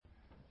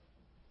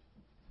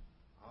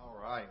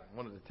I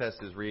wanted to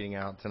test his reading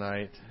out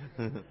tonight.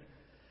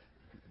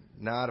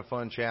 Not a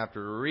fun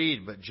chapter to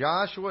read, but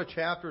Joshua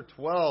chapter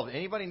 12.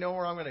 Anybody know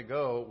where I'm going to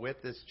go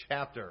with this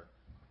chapter?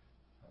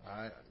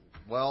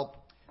 Well,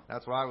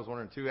 that's what I was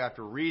wondering too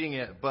after reading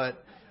it.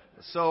 But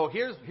so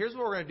here's what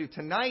we're going to do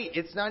tonight.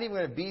 It's not even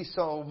going to be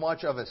so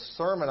much of a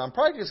sermon. I'm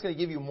probably just going to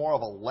give you more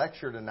of a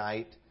lecture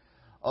tonight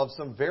of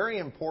some very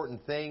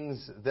important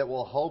things that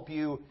will help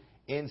you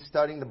in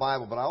studying the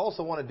Bible. But I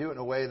also want to do it in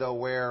a way, though,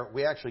 where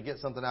we actually get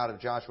something out of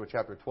Joshua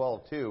chapter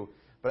 12, too.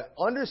 But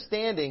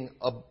understanding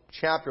a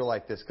chapter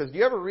like this, because do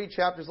you ever read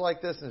chapters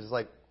like this and it's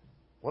like,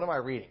 what am I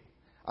reading?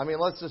 I mean,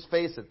 let's just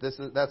face it.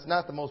 That's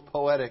not the most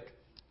poetic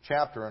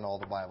chapter in all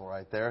the Bible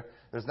right there.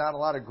 There's not a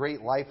lot of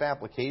great life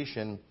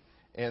application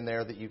in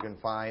there that you can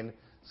find.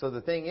 So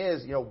the thing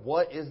is,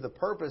 what is the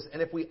purpose?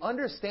 And if we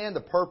understand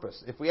the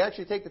purpose, if we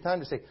actually take the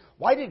time to say,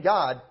 why did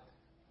God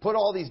put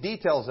all these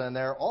details in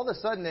there, all of a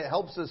sudden it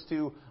helps us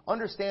to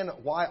understand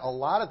why a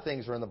lot of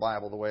things are in the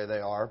Bible the way they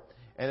are,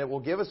 and it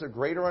will give us a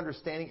greater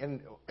understanding.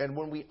 And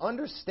when we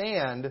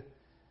understand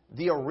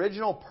the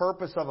original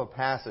purpose of a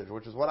passage,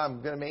 which is what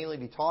I'm going to mainly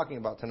be talking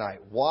about tonight,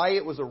 why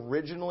it was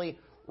originally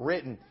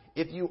written,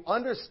 if you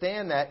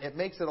understand that, it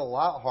makes it a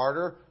lot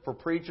harder for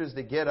preachers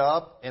to get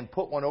up and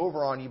put one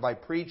over on you by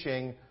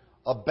preaching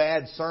a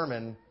bad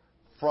sermon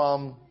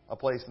from a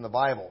place in the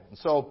Bible. And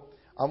so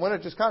I'm going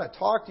to just kind of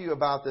talk to you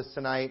about this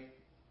tonight,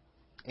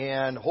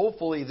 and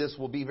hopefully this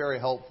will be very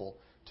helpful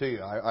to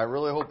you. I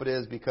really hope it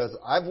is, because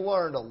I've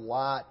learned a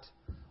lot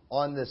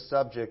on this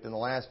subject in the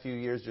last few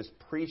years, just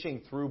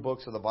preaching through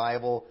books of the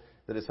Bible,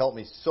 that has helped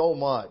me so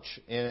much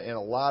in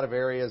a lot of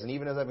areas. And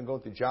even as I've been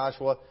going through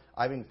Joshua,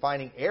 I've been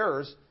finding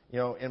errors,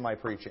 in my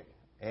preaching.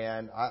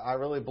 And I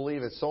really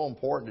believe it's so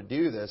important to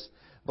do this.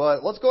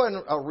 But let's go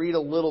ahead and read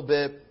a little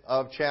bit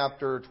of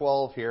chapter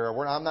 12 here.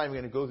 I'm not even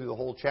going to go through the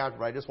whole chapter,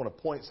 but I just want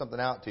to point something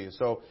out to you.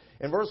 So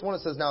in verse 1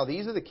 it says, "Now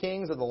these are the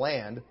kings of the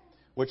land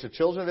which the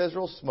children of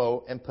Israel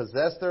smote and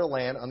possessed their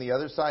land on the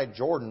other side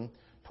Jordan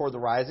toward the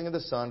rising of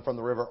the sun from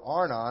the river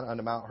Arnon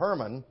unto Mount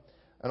Hermon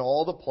and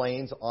all the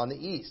plains on the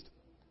east.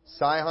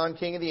 Sihon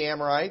king of the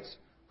Amorites,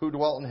 who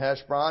dwelt in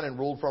Heshbon and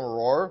ruled from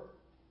Aroer,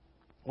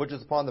 which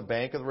is upon the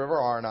bank of the river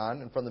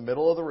Arnon, and from the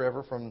middle of the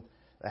river from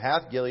the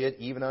half Gilead,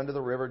 even unto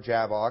the river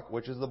Jabbok,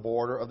 which is the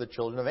border of the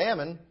children of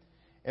Ammon,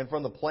 and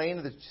from the plain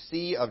of the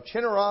sea of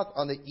Chinneroth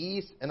on the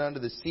east, and unto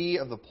the sea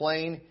of the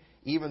plain,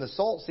 even the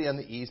salt sea on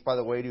the east, by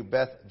the way to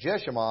Beth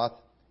Jeshemoth,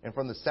 and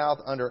from the south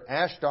under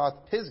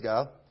Ashdoth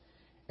Pisgah,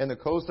 and the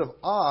coast of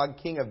Og,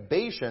 king of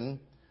Bashan,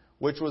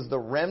 which was the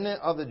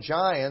remnant of the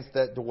giants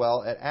that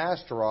dwell at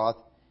Ashtaroth,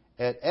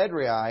 at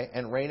Edrei,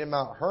 and reigned in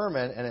Mount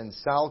Hermon, and in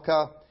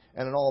Salcah,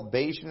 and in all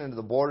Bashan, and to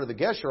the border of the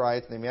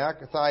Geshurites, and the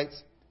Maacathites,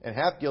 and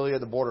half Gilead,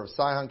 the border of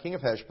Sihon, king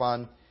of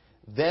Heshbon.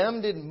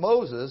 Them did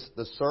Moses,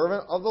 the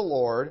servant of the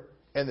Lord,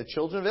 and the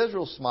children of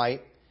Israel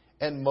smite.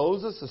 And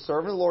Moses, the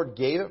servant of the Lord,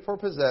 gave it for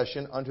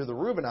possession unto the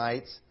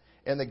Reubenites,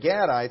 and the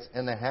Gadites,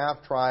 and the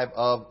half tribe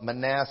of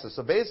Manasseh."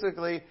 So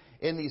basically,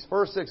 in these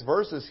first 6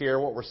 verses here,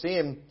 what we're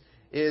seeing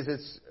is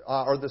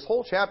this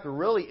whole chapter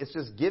really, it's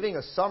just giving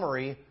a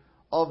summary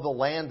of the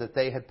land that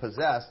they had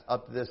possessed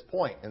up to this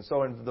point. And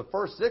so in the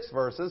first 6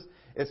 verses,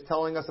 it's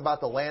telling us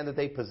about the land that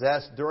they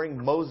possessed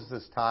during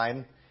Moses'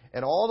 time.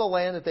 And all the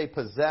land that they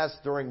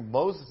possessed during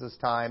Moses'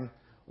 time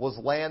was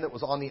land that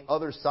was on the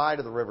other side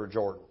of the river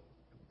Jordan.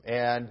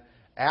 And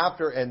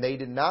they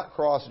did not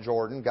cross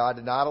Jordan. God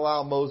did not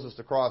allow Moses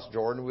to cross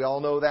Jordan. We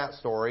all know that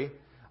story.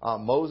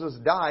 Moses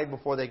died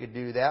before they could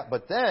do that.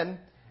 But then,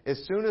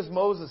 as soon as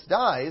Moses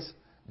dies,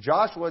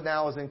 Joshua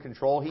now is in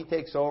control. He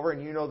takes over,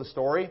 and you know the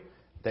story.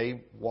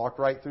 They walked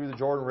right through the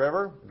Jordan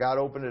River. God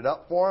opened it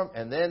up for them,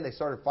 and then they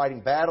started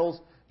fighting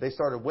battles. They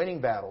started winning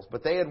battles.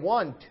 But they had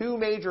won 2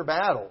 major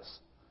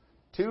battles.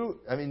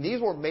 These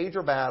were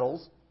major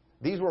battles.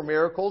 These were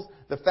miracles.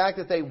 The fact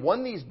that they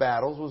won these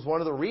battles was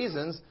one of the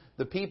reasons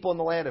the people in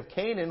the land of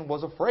Canaan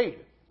was afraid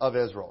of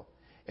Israel.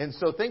 And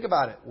so think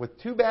about it. With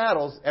 2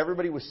 battles,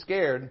 everybody was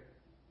scared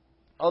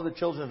of the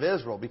children of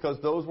Israel, because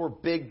those were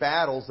big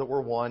battles that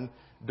were won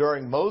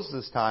during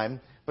Moses' time.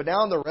 But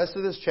now in the rest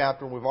of this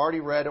chapter, we've already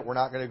read it, we're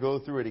not going to go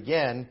through it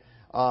again,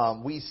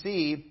 we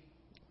see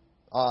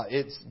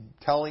it's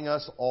telling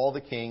us all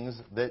the kings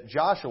that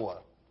Joshua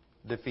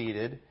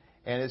defeated,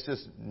 and it's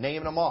just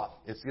naming them off.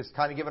 It's just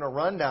kind of giving a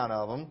rundown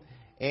of them,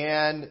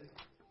 and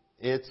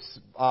it's,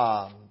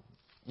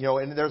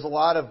 and there's a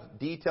lot of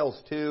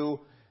details too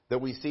that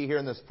we see here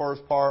in this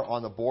first part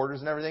on the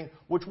borders and everything,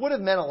 which would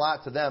have meant a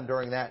lot to them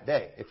during that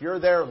day. If you're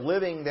there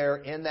living there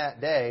in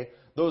that day,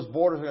 those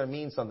borders are going to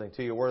mean something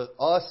to you. Whereas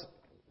us,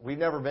 we've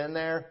never been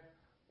there.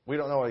 We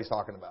don't know what he's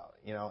talking about,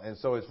 And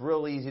so it's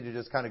real easy to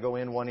just kind of go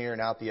in one ear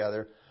and out the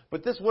other.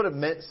 But this would have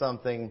meant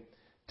something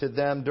to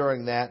them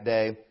during that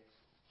day.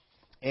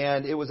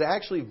 And it was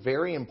actually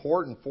very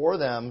important for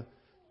them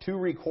to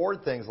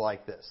record things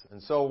like this.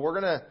 And so we're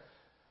going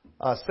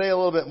to say a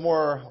little bit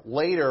more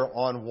later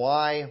on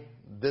why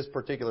this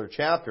particular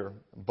chapter.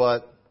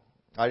 But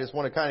I just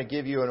want to kind of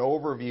give you an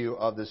overview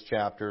of this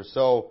chapter.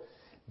 So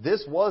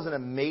this was an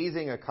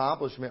amazing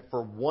accomplishment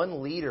for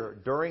one leader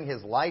during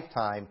his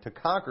lifetime to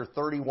conquer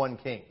 31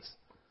 kings.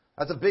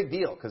 That's a big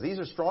deal because these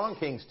are strong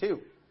kings too.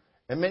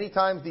 And many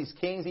times these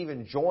kings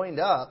even joined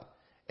up,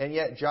 and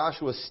yet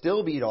Joshua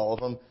still beat all of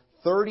them.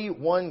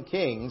 31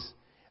 kings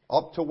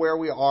up to where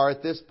we are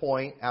at this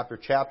point. After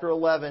chapter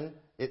 11,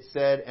 it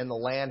said, and the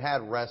land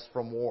had rest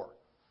from war.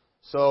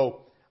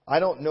 So I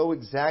don't know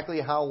exactly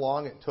how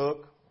long it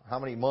took, how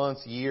many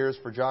months, years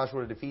for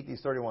Joshua to defeat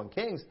these 31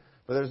 kings,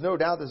 but there's no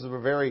doubt this is a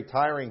very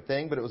tiring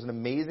thing, but it was an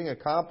amazing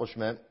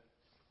accomplishment.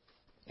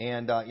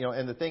 And,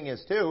 and the thing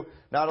is, too,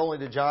 not only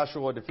did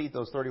Joshua defeat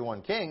those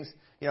 31 kings,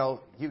 you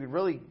could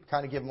really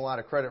kind of give him a lot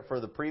of credit for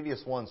the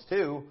previous ones,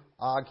 too.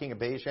 Og, king of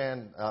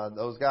Bashan,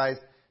 those guys,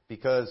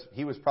 because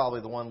he was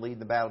probably the one leading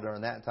the battle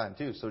during that time,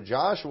 too. So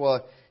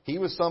Joshua, he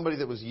was somebody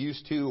that was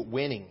used to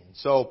winning.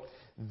 So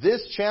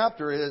this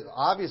chapter is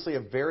obviously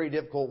a very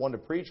difficult one to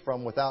preach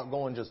from without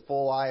going just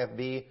full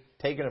IFB,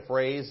 taking a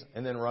phrase,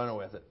 and then running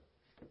with it.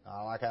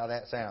 I like how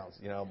that sounds,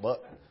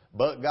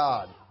 but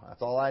God.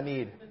 That's all I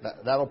need.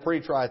 That'll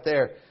preach right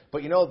there.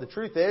 But the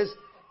truth is,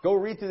 go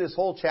read through this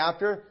whole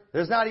chapter.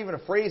 There's not even a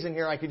phrase in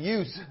here I could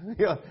use.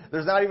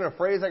 There's not even a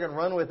phrase I can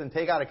run with and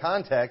take out of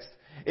context.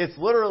 It's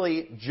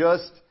literally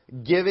just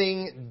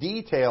giving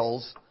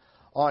details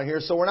on here.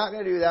 So we're not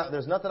going to do that.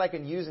 There's nothing I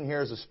can use in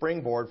here as a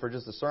springboard for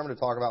just a sermon to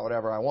talk about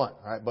whatever I want.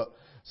 All right. But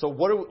so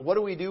what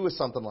do we do with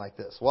something like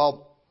this?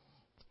 Well,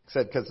 I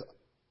said because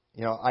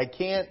I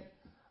can't.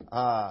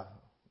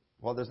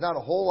 There's not a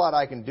whole lot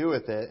I can do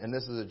with it, and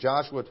this is a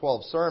Joshua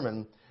 12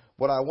 sermon.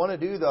 What I want to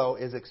do, though,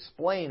 is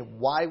explain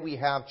why we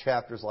have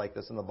chapters like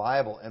this in the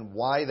Bible and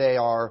why they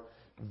are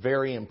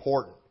very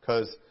important.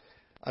 Because,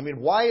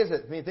 why is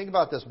it? Think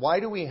about this.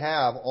 Why do we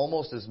have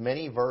almost as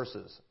many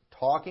verses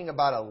talking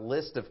about a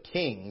list of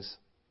kings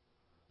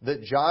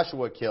that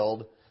Joshua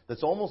killed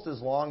that's almost as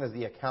long as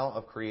the account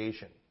of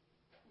creation?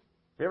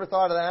 Have you ever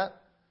thought of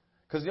that?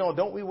 Because,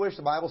 don't we wish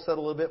the Bible said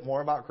a little bit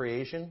more about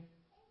creation?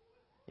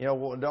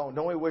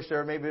 Don't we wish there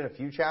had maybe been a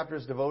few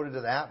chapters devoted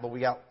to that? But we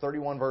got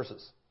 31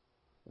 verses.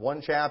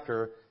 One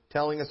chapter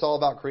telling us all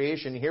about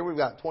creation. Here we've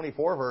got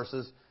 24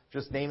 verses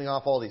just naming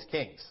off all these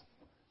kings.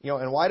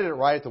 And why did it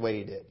write it the way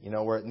he did?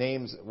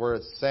 Where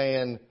it's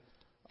saying,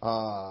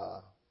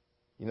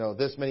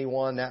 this many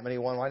won, that many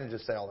won. Why didn't it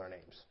just say all their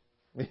names?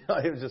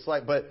 It was just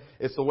but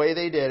it's the way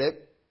they did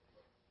it.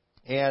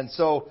 And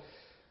so,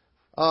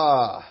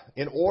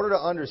 in order to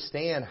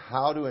understand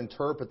how to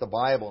interpret the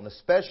Bible, and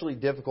especially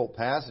difficult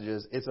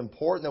passages, it's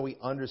important that we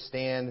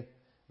understand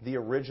the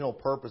original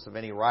purpose of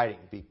any writing.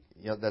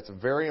 That's a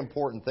very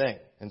important thing.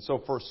 And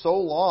so for so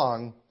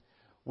long,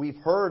 we've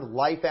heard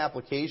life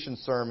application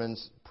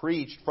sermons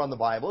preached from the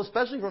Bible,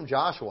 especially from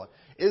Joshua.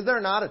 Is there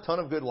not a ton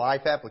of good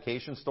life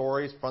application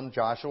stories from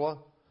Joshua?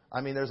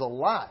 There's a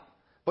lot.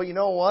 But you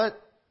know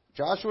what?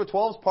 Joshua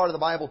 12 is part of the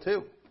Bible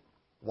too.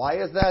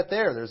 Why is that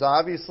there? There's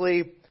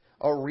obviously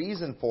a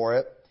reason for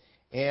it.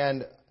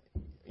 And,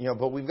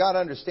 but we've got to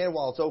understand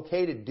while it's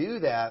okay to do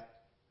that,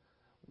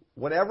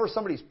 whenever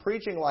somebody's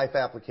preaching life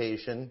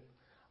application,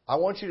 I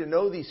want you to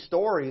know these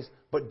stories,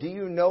 but do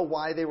you know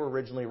why they were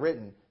originally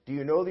written? Do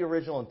you know the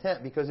original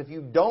intent? Because if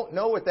you don't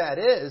know what that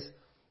is,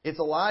 it's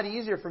a lot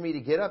easier for me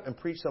to get up and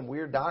preach some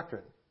weird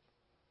doctrine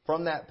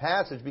from that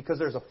passage because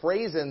there's a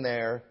phrase in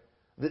there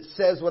that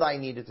says what I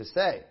needed to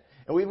say.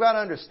 And we've got to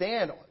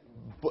understand,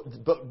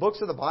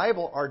 books of the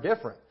Bible are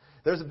different.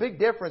 There's a big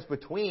difference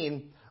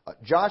between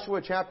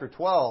Joshua chapter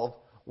 12,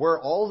 where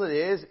all it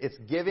is, it's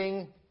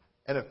giving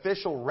an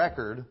official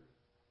record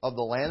of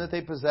the land that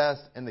they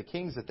possessed and the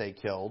kings that they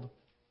killed,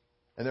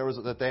 and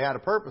that they had a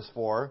purpose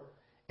for,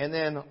 and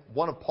then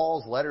one of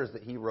Paul's letters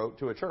that he wrote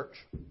to a church.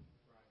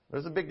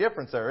 There's a big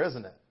difference there,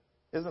 isn't it?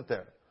 Isn't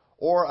there?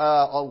 Or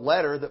a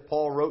letter that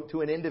Paul wrote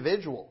to an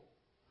individual.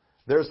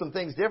 There's some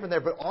things different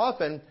there, but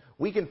often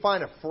we can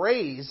find a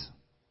phrase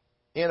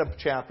in a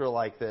chapter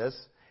like this,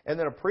 and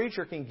then a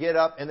preacher can get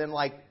up and then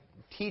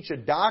teach a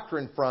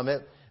doctrine from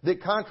it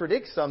that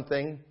contradicts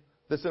something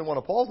that's in one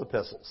of Paul's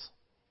epistles.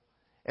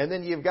 And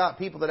then you've got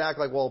people that act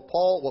like, what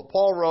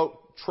Paul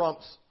wrote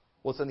trumps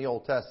what's in the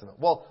Old Testament.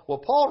 Well,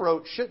 what Paul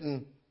wrote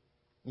shouldn't,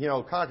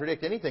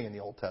 contradict anything in the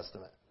Old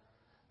Testament.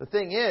 The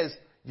thing is,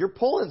 you're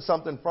pulling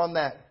something from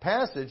that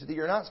passage that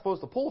you're not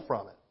supposed to pull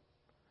from it.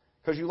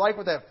 Because you like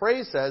what that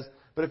phrase says,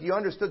 but if you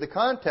understood the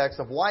context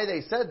of why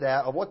they said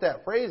that, of what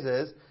that phrase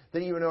is,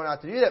 then you would know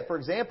not to do that. For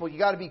example, you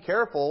got to be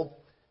careful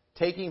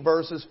taking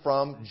verses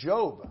from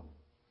Job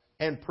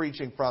and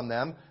preaching from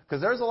them,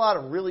 because there's a lot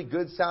of really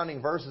good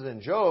sounding verses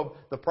in Job.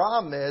 The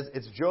problem is,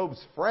 it's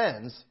Job's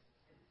friends,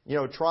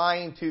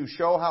 trying to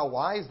show how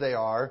wise they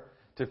are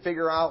to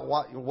figure out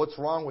what's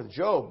wrong with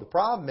Job. The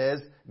problem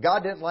is,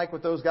 God didn't like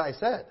what those guys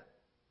said.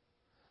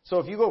 So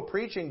if you go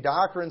preaching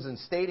doctrines and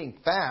stating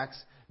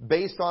facts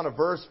based on a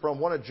verse from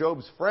one of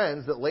Job's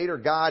friends that later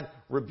God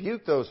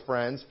rebuked those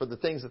friends for the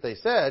things that they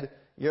said,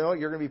 you're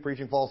going to be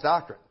preaching false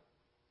doctrine.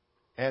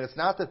 And it's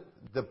not that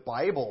the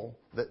Bible,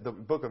 the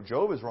book of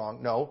Job is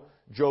wrong. No,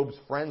 Job's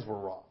friends were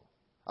wrong.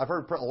 I've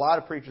heard a lot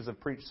of preachers have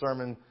preached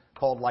sermons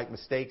called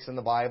mistakes in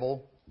the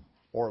Bible.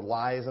 or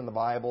lies in the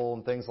Bible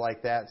and things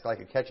like that. It's like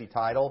a catchy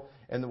title.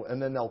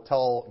 And then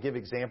they'll give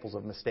examples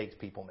of mistakes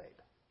people made.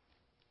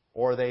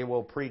 Or they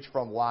will preach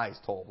from lies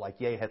told, like,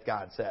 yea, hath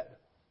God said.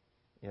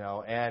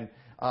 And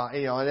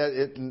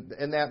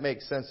that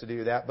makes sense to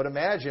do that. But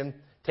imagine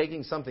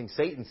taking something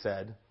Satan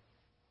said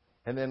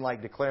and then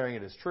like declaring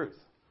it as truth.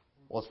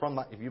 Well, it's from,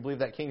 if you believe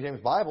that King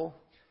James Bible,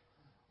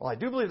 well, I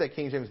do believe that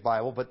King James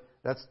Bible, but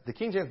that's the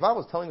King James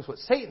Bible is telling us what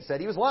Satan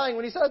said. He was lying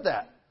when he said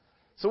that.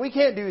 So we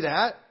can't do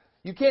that.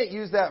 You can't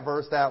use that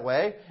verse that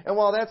way. And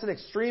while that's an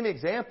extreme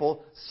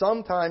example,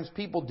 sometimes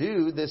people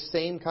do this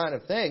same kind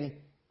of thing.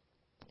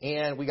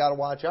 And we got to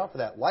watch out for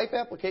that. Life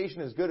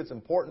application is good. It's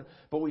important.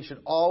 But we should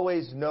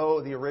always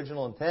know the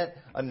original intent.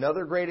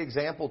 Another great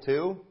example,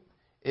 too,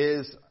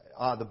 is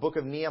the book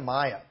of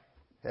Nehemiah.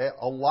 Okay?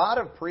 A lot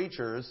of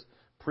preachers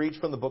preach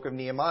from the book of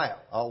Nehemiah.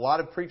 A lot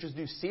of preachers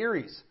do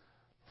series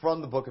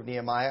from the book of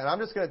Nehemiah. And I'm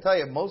just going to tell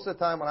you, most of the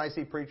time when I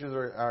see preachers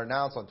are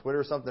announced on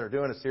Twitter or something, they're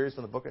doing a series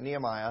from the book of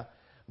Nehemiah,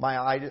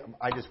 I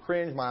just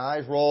cringe, my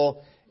eyes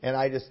roll, and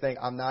I just think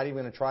I'm not even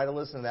going to try to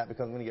listen to that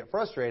because I'm going to get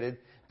frustrated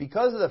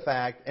because of the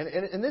fact,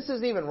 and this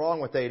isn't even wrong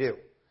what they do.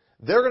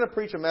 They're going to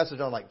preach a message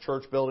on like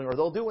church building, or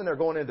they'll do it when they're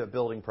going into a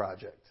building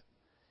project.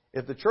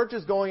 If the church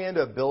is going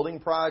into a building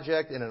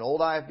project in an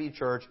old IFB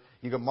church,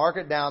 you can mark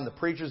it down, the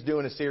preacher's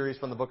doing a series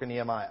from the book of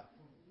Nehemiah.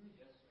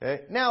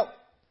 Okay? Now,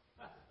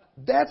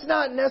 that's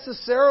not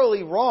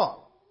necessarily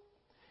wrong.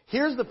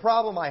 Here's the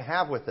problem I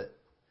have with it,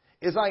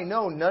 is I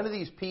know none of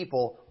these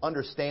people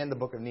understand the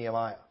book of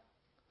Nehemiah.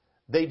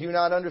 They do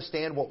not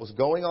understand what was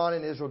going on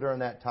in Israel during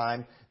that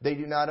time. They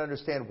do not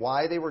understand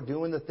why they were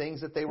doing the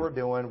things that they were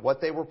doing,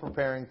 what they were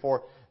preparing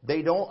for.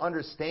 They don't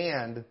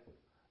understand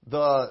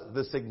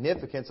the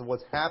significance of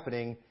what's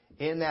happening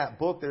in that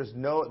book. There's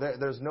no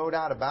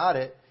doubt about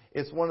it.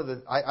 It's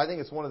I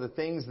think it's one of the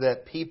things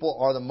that people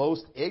are the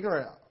most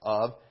ignorant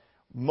of.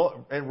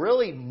 And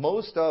really,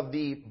 most of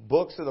the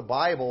books of the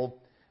Bible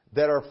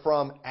that are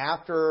from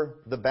after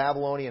the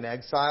Babylonian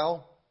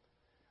exile,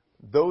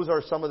 those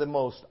are some of the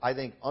most, I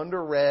think,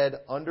 underread,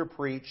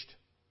 underpreached,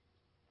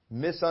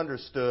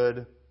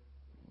 misunderstood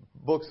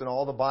books in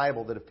all the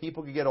Bible, that if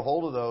people could get a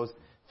hold of those,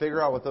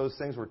 figure out what those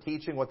things were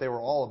teaching, what they were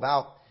all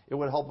about, it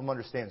would help them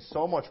understand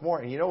so much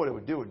more. And you know what it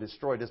would do? It would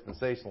destroy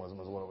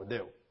dispensationalism is what it would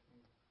do.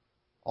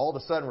 All of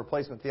a sudden,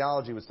 replacement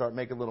theology would start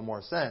making a little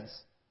more sense.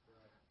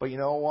 But you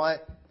know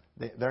what?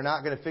 They're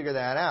not going to figure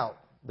that out.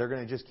 They're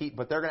going to just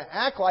but they're going to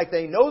act like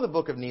they know the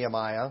book of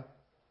Nehemiah,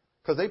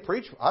 because they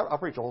preach. I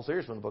preach a whole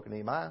series from the book of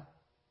Nehemiah.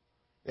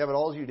 Yeah, but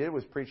all you did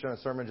was preach on a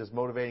sermon just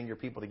motivating your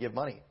people to give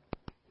money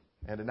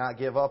and to not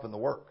give up in the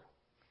work.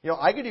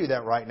 I could do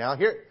that right now.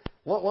 Here,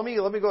 let me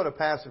go to a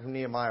passage from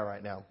Nehemiah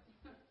right now.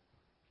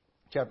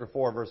 Chapter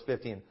 4, verse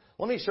 15.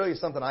 Let me show you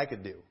something I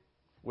could do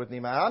with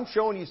Nehemiah. I'm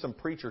showing you some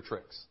preacher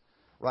tricks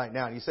right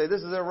now. And you say,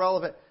 this is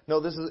irrelevant.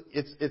 No,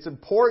 it's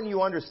important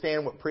you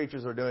understand what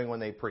preachers are doing when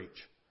they preach.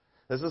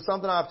 This is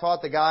something I've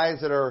taught the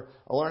guys that are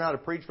learn how to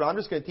preach, but I'm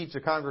just going to teach the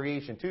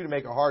congregation too to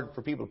make it hard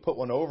for people to put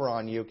one over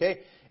on you, okay?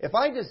 If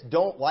I just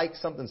don't like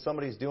something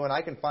somebody's doing,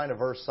 I can find a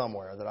verse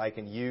somewhere that I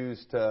can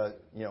use to,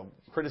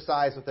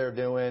 criticize what they're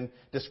doing,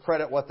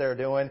 discredit what they're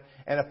doing.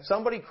 And if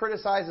somebody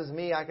criticizes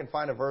me, I can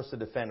find a verse to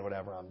defend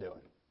whatever I'm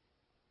doing.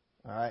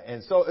 All right?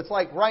 And so it's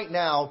like right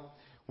now,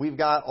 we've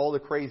got all the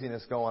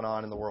craziness going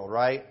on in the world,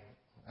 right?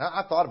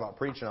 I thought about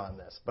preaching on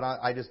this, but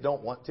I just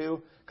don't want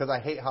to, because I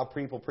hate how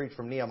people preach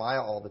from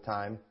Nehemiah all the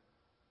time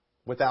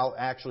without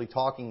actually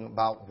talking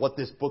about what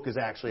this book is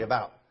actually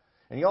about.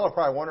 And y'all are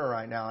probably wondering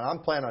right now, and I'm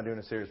planning on doing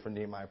a series from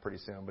Nehemiah pretty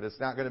soon, but it's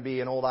not going to be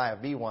an old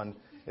IFB one.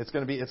 It's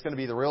going to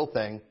be the real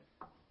thing.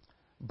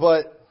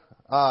 But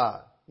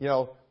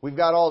we've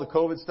got all the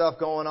COVID stuff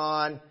going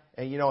on,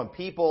 and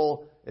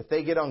people, if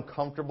they get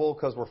uncomfortable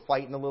because we're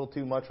fighting a little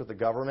too much with the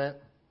government,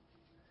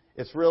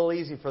 it's real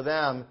easy for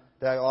them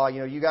that,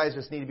 you guys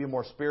just need to be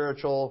more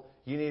spiritual.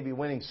 You need to be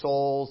winning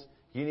souls.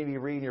 You need to be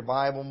reading your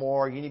Bible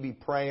more. You need to be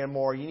praying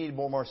more. You need to be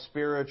more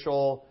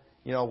spiritual.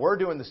 We're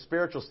doing the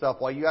spiritual stuff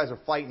while you guys are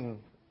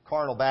fighting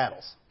carnal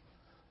battles.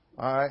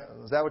 All right?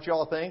 Is that what you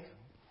all think?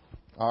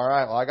 All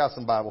right. Well, I got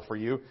some Bible for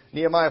you.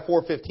 Nehemiah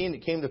 4:15,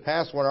 it came to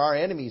pass when our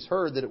enemies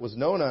heard that it was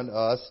known unto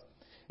us,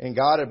 and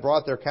God had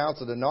brought their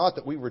counsel to naught,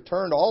 that we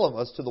returned all of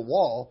us to the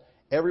wall,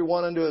 every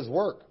one unto his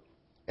work.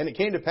 And it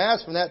came to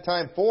pass from that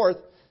time forth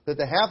that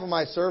the half of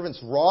my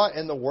servants wrought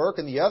in the work,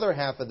 and the other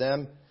half of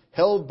them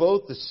held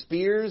both the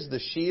spears, the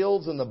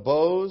shields, and the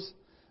bows,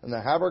 and the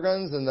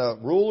habergeons, and the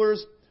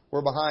rulers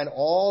were behind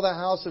all the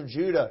house of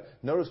Judah.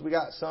 Notice we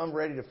got some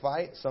ready to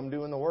fight, some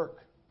doing the work.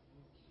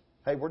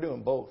 Hey, we're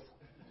doing both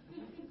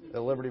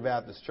at Liberty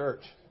Baptist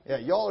Church. Yeah,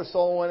 y'all are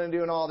soul winning and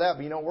doing all that,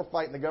 but we're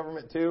fighting the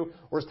government too.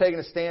 We're taking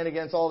a stand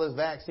against all this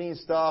vaccine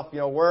stuff.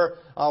 We're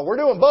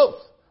doing both.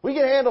 We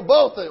can handle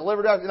both at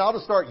Liberty Baptist. And I'll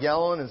just start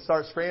yelling and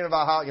start screaming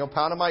about how,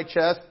 pounding my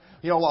chest.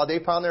 While they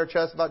pound their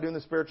chest about doing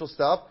the spiritual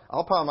stuff,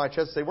 I'll pound my chest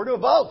and say, we're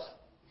doing both.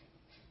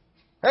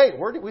 Hey,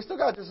 we still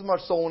got just as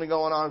much soul winning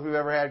going on as we've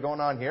ever had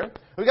going on here.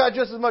 We got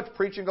just as much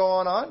preaching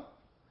going on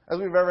as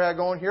we've ever had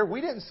going here.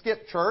 We didn't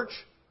skip church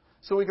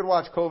so we could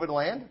watch COVID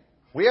land.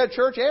 We had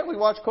church and we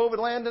watched COVID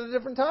land at a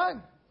different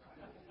time.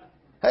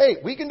 Hey,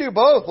 we can do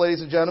both,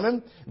 ladies and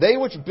gentlemen. They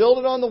which build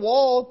it on the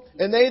wall,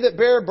 and they that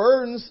bear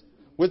burdens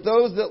with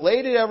those that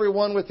laid it,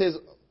 everyone with his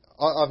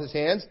of his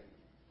hands,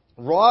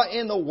 wrought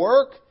in the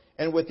work,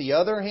 and with the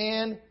other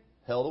hand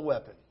held a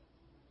weapon.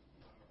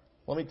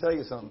 Let me tell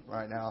you something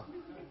right now.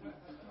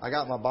 I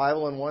got my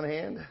Bible in one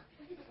hand,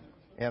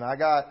 and I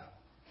got,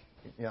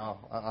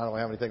 I don't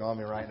have anything on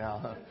me right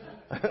now.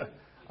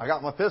 I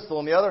got my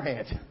pistol in the other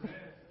hand.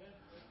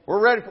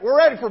 We're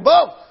ready for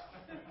both.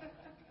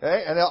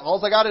 Okay, and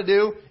all I got to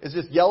do is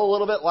just yell a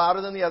little bit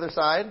louder than the other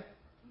side,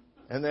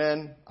 and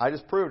then I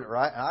just proved it,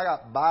 right? And I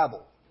got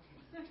Bible.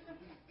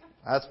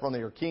 That's from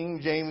your King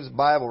James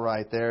Bible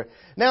right there.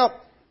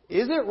 Now,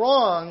 is it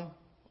wrong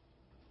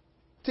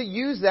to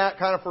use that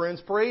kind of for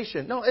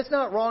inspiration? No, it's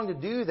not wrong to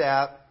do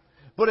that.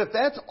 But if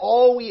that's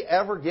all we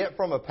ever get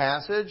from a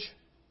passage,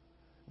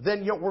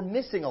 then we're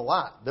missing a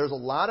lot. There's a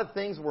lot of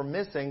things we're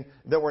missing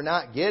that we're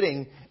not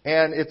getting,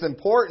 and it's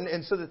important.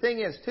 And so the thing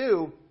is,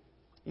 too,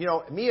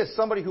 me as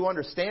somebody who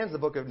understands the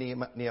book of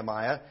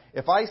Nehemiah,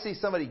 if I see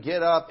somebody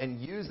get up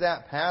and use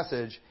that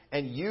passage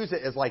and use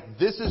it as like,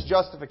 this is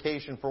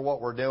justification for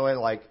what we're doing,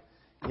 like,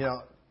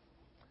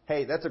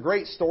 hey, that's a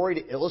great story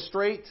to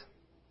illustrate,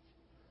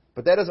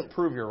 but that doesn't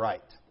prove you're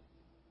right.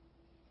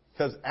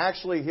 Because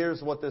actually,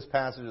 here's what this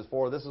passage is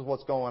for. This is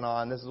what's going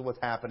on. This is what's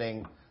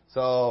happening.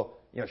 So,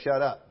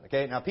 shut up.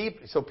 Okay? Now,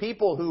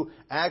 people who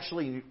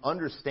actually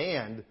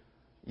understand,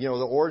 the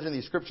origin of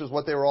these scriptures,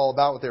 what they were all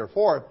about, what they were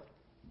for,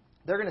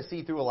 they're going to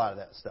see through a lot of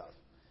that stuff.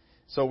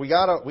 So we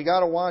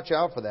gotta watch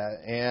out for that.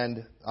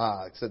 And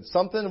said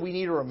something we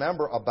need to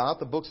remember about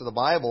the books of the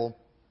Bible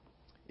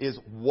is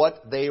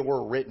what they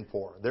were written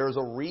for. There's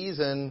a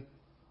reason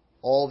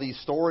all these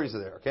stories are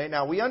there. Okay?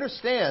 Now we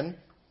understand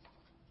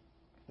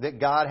that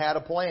God had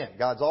a plan.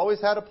 God's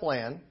always had a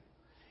plan.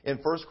 In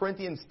 1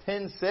 Corinthians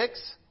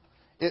 10:6,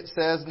 it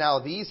says, "Now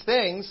these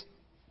things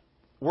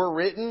were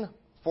written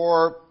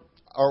for,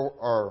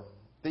 or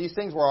these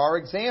things were our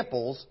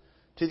examples,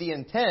 to the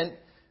intent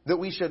that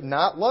we should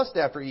not lust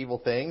after evil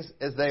things,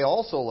 as they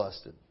also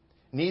lusted.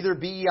 Neither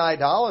be ye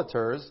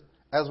idolaters,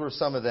 as were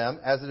some of them,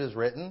 as it is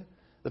written,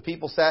 the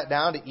people sat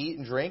down to eat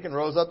and drink and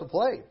rose up to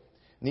play.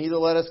 Neither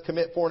let us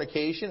commit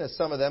fornication, as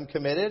some of them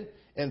committed,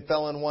 and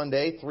fell in one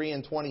day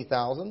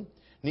 23,000.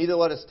 Neither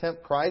let us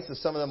tempt Christ, as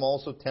some of them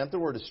also tempted,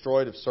 were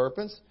destroyed of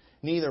serpents.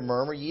 Neither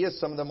murmur ye, as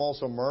some of them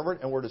also murmured,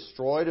 and were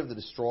destroyed of the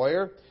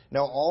destroyer.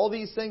 Now all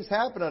these things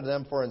happen unto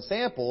them for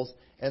ensamples,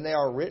 and they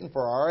are written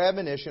for our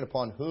admonition,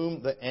 upon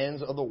whom the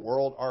ends of the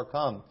world are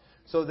come."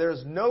 So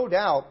there's no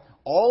doubt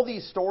all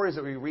these stories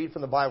that we read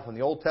from the Bible, from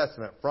the Old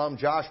Testament, from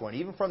Joshua, and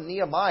even from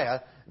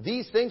Nehemiah,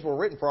 these things were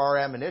written for our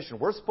admonition.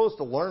 We're supposed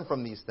to learn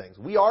from these things.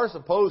 We are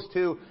supposed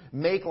to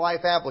make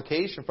life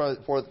application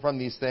from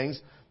these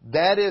things.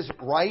 That is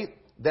right.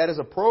 That is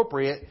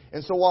appropriate.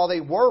 And so while they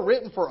were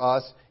written for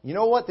us, you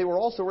know what? They were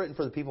also written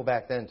for the people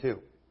back then too.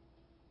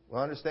 We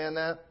understand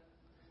that?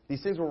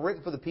 These things were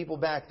written for the people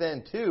back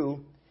then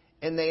too.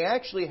 And they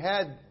actually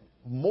had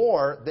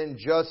more than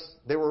just,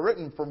 they were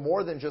written for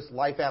more than just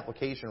life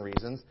application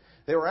reasons.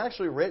 They were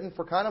actually written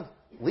for kind of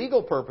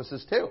legal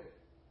purposes too.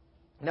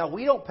 Now,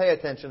 we don't pay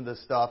attention to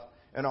this stuff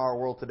in our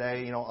world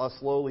today, us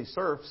lowly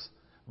serfs.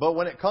 But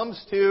when it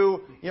comes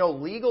to,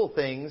 legal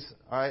things,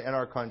 all right, in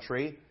our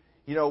country,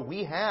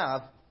 we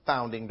have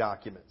founding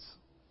documents.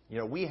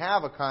 We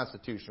have a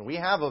constitution. We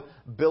have a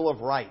Bill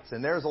of Rights.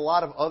 And there's a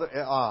lot of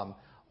other,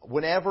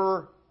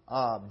 whenever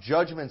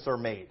judgments are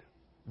made,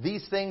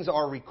 these things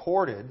are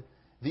recorded.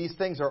 These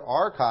things are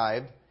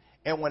archived.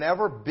 And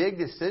whenever big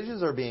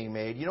decisions are being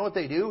made, you know what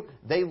they do?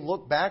 They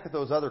look back at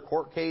those other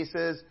court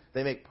cases.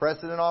 They make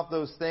precedent off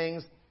those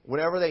things.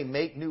 Whenever they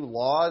make new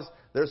laws,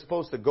 they're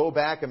supposed to go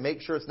back and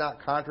make sure it's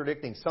not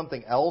contradicting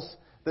something else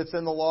that's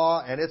in the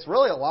law. And it's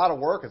really a lot of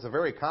work. It's a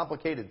very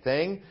complicated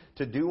thing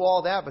to do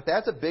all that. But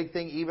that's a big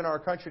thing even in our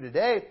country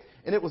today.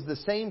 And it was the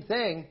same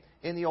thing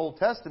in the Old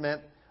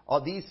Testament.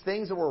 These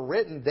things that were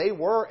written, they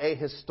were a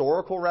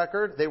historical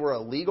record. They were a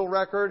legal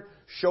record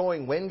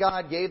showing when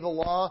God gave the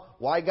law,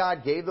 why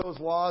God gave those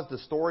laws, the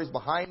stories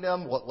behind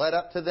them, what led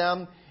up to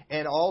them.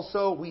 And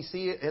also, we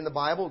see in the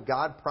Bible,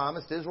 God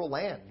promised Israel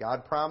land.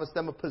 God promised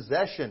them a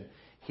possession.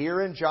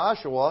 Here in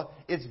Joshua,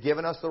 it's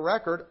given us the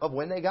record of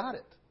when they got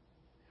it.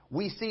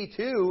 We see,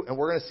 too, and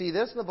we're going to see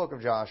this in the book of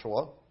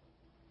Joshua,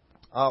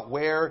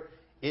 where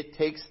it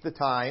takes the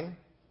time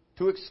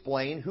to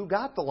explain who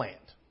got the land.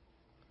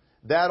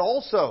 That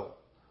also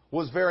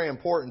was very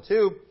important,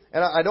 too.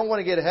 And I don't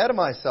want to get ahead of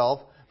myself,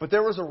 but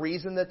there was a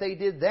reason that they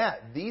did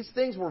that. These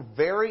things were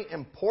very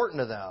important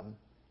to them.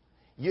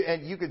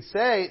 And you could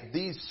say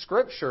these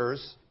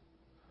scriptures,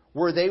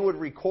 where they would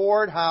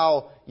record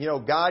how,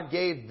 God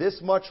gave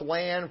this much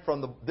land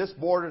from this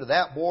border to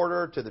that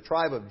border to the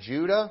tribe of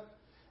Judah,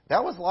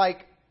 that was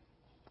like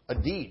a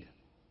deed.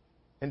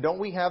 And don't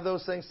we have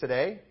those things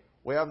today?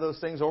 We have those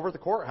things over at the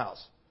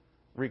courthouse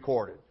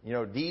recorded.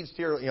 Deeds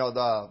to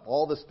your,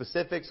 all the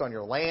specifics on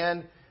your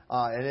land.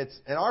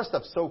 And our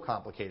stuff's so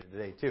complicated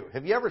today, too.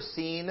 Have you ever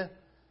seen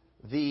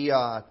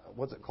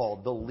what's it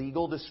called? The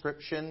legal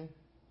description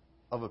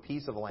of a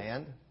piece of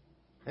land.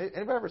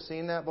 Anybody ever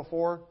seen that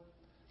before?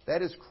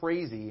 That is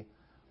crazy.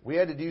 We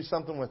had to do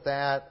something with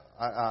that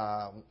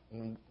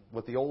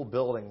with the old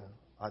building.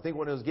 I think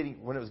when it was getting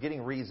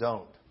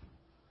rezoned,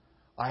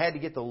 I had to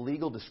get the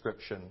legal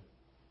description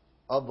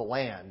of the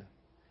land,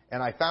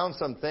 and I found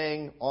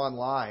something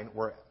online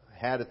where it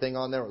had a thing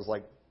on there. It was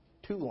like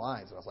 2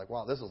 lines, and I was like,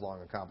 "Wow, this is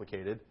long and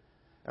complicated."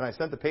 And I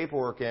sent the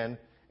paperwork in,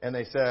 and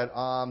they said,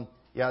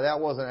 "Yeah, that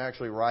wasn't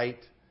actually right.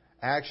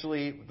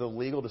 Actually, the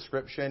legal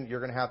description, you're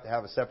going to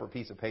have a separate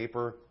piece of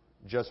paper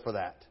just for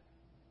that,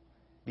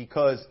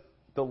 because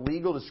the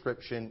legal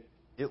description,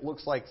 it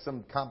looks like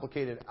some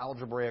complicated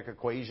algebraic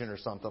equation or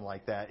something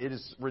like that. It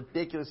is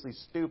ridiculously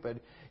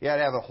stupid. You had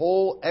to have a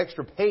whole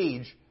extra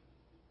page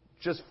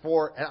just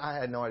for," and I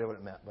had no idea what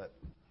it meant, but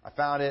I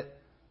found it.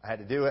 I had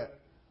to do it.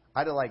 I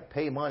had to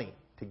pay money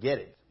to get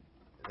it.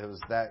 It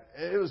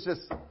was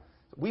just,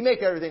 we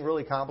make everything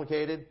really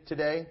complicated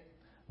today,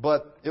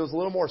 but it was a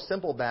little more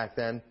simple back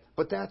then.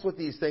 But that's what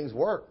these things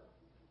were.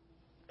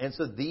 And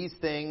so these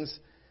things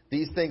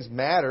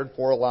mattered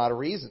for a lot of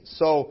reasons.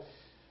 So,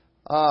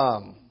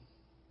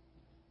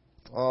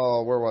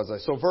 where was I?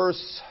 So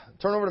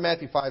turn over to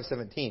Matthew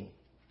 5:17.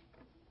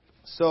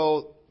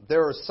 So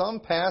there are some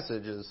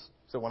passages.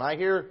 So when I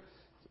hear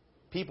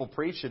people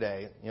preach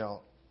today,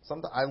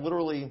 sometimes I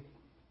literally,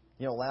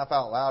 laugh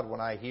out loud when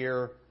I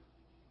hear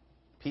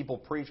people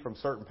preach from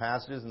certain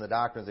passages and the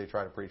doctrines they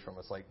try to preach from.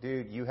 It's like,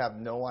 dude, you have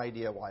no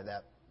idea why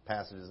that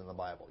passage is in the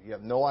Bible. You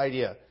have no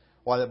idea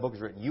why that book is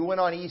written. You went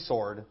on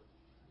eSword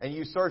and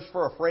you searched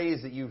for a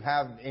phrase that you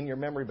have in your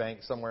memory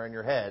bank somewhere in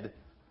your head,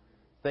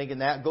 thinking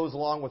that goes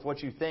along with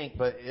what you think,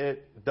 but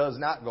it does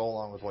not go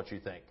along with what you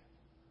think.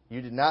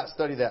 You did not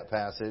study that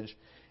passage,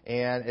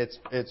 and it's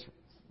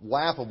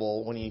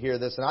laughable when you hear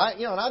this. And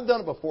I've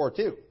done it before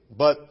too.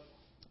 But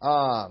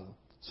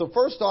so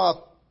first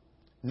off,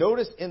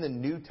 notice in the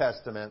New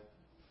Testament,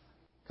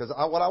 because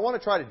what I want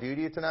to try to do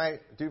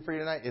for you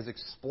tonight, is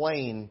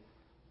explain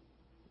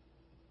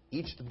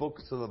each of the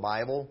books of the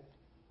Bible,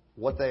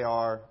 what they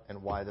are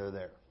and why they're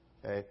there.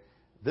 Okay,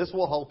 this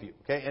will help you.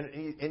 Okay,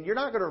 and you're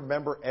not going to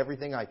remember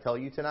everything I tell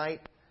you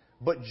tonight,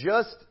 but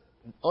just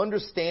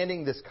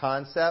understanding this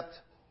concept,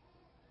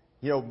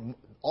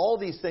 all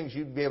these things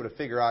you'd be able to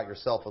figure out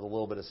yourself with a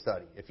little bit of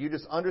study. If you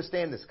just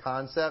understand this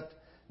concept,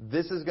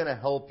 this is going to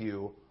help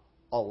you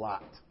a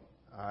lot.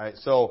 All right,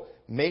 so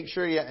make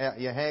sure you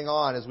hang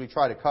on as we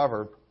try to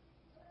cover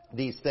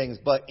these things.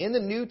 But in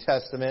the New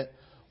Testament,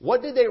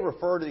 what did they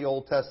refer to the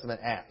Old Testament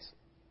as?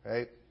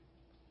 Right?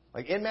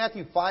 Like in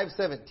Matthew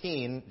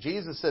 5:17,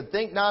 Jesus said,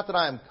 "Think not that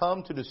I am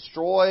come to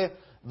destroy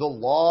the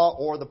law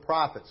or the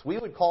prophets." We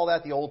would call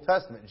that the Old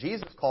Testament.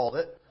 Jesus called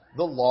it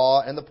the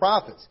law and the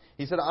prophets.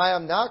 He said, "I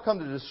am not come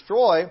to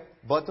destroy,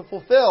 but to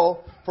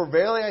fulfill. For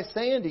verily I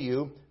say unto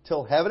you,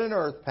 till heaven and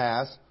earth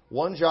pass,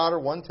 one jot or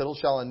one tittle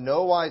shall in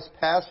no wise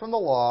pass from the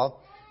law,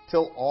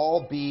 till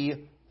all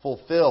be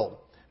fulfilled."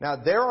 Now,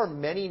 there are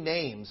many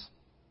names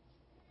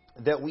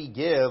that we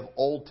give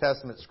Old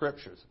Testament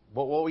scriptures.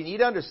 But what we need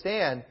to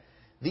understand,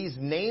 these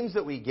names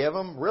that we give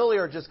them really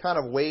are just kind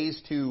of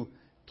ways to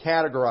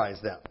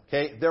categorize them.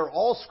 Okay? They're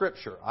all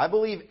scripture. I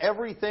believe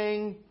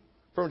everything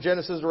from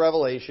Genesis to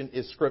Revelation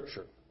is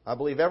scripture. I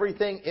believe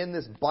everything in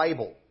this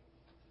Bible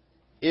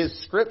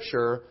is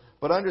scripture,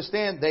 but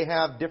understand they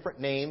have different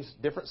names,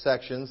 different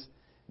sections,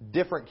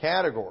 different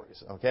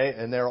categories. Okay?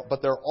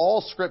 But they're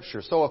all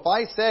scripture. So if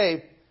I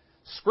say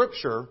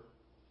scripture,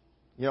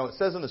 it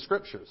says in the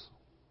scriptures.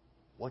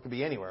 Well, it could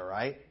be anywhere,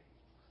 right?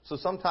 So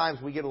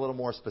sometimes we get a little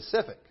more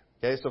specific.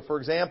 Okay, so for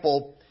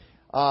example,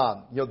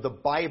 the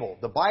Bible.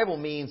 The Bible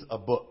means a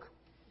book,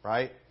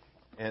 right?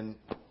 And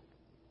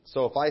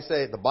so if I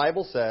say the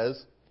Bible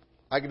says,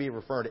 I could be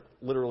referring to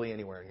literally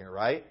anywhere in here,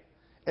 right?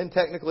 And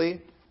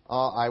technically,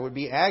 I would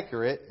be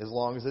accurate as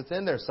long as it's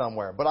in there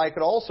somewhere. But I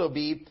could also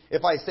be,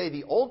 if I say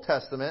the Old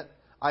Testament,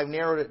 I've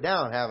narrowed it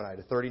down, haven't I,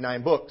 to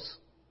 39 books.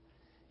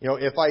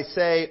 If I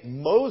say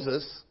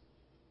Moses,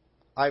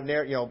 I've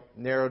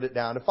narrowed it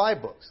down to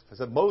 5 books. I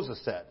said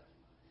Moses said.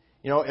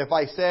 If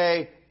I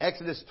say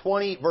Exodus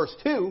 20 verse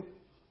 2,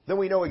 then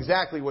we know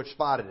exactly which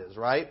spot it is,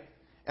 right?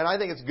 And I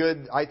think it's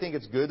good. I think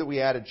it's good that we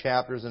added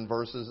chapters and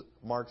verses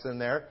marks in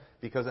there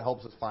because it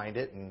helps us find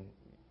it and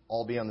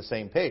all be on the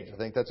same page. I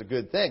think that's a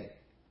good thing.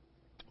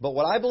 But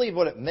what I believe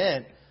what it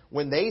meant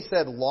when they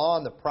said law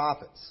and the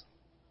prophets,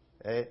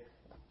 okay,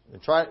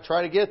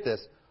 try to get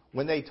this.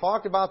 When they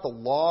talked about the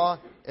law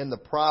and the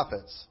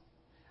prophets,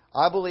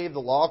 I believe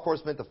the law, of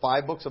course, meant the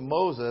 5 books of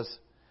Moses,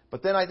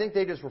 but then I think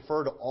they just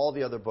refer to all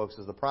the other books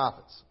as the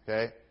prophets.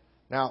 Okay?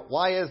 Now,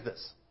 why is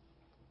this?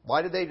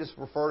 Why did they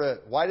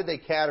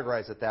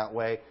categorize it that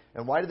way?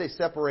 And why did they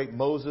separate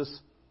Moses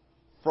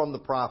from the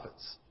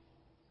prophets?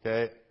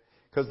 Okay?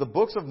 Because the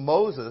books of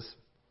Moses,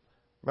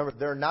 remember,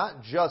 they're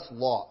not just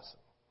laws,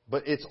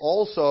 but it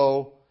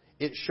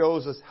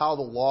shows us how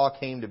the law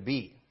came to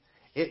be.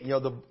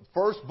 The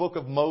first book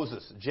of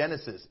Moses,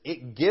 Genesis,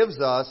 it gives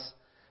us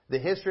the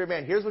history of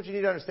man. Here's what you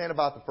need to understand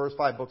about the first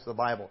 5 books of the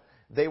Bible.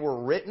 They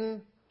were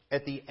written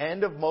at the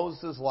end of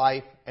Moses'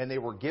 life, and they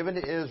were given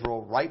to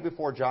Israel right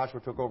before Joshua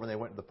took over and they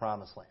went to the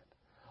Promised Land.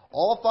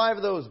 All 5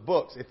 of those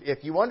books,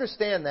 if you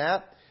understand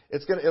that,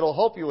 it'll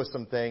help you with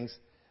some things.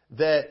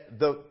 That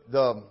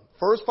the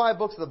first 5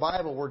 books of the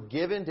Bible were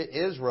given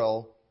to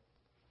Israel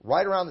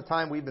right around the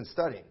time we've been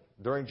studying,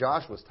 during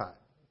Joshua's time,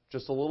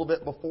 just a little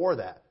bit before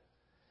that.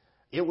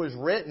 It was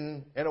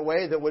written in a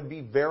way that would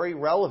be very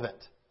relevant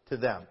to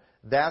them.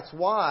 That's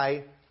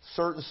why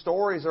certain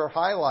stories are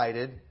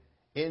highlighted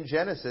in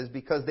Genesis,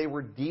 because they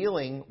were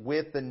dealing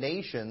with the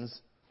nations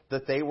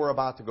that they were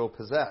about to go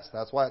possess.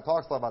 That's why it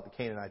talks a lot about the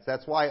Canaanites.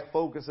 That's why it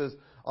focuses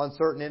on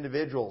certain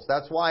individuals.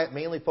 That's why it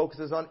mainly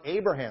focuses on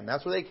Abraham.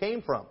 That's where they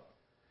came from.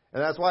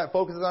 And that's why it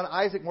focuses on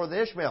Isaac more than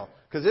Ishmael,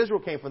 because Israel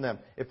came from them.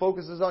 It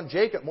focuses on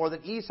Jacob more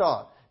than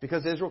Esau,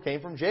 because Israel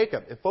came from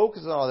Jacob. It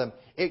focuses on all them.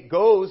 It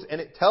goes and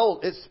it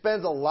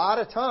spends a lot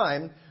of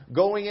time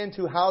going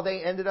into how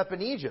they ended up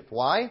in Egypt.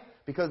 Why?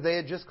 Because they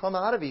had just come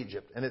out of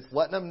Egypt. And it's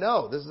letting them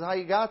know, this is how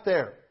you got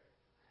there.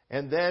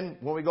 And then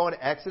when we go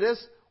into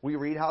Exodus, we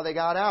read how they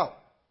got out.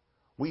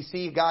 We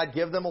see God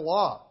give them a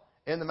law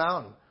in the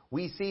mountain.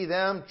 We see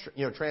them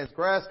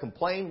transgress,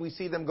 complain. We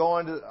see them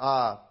going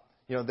to,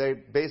 they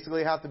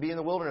basically have to be in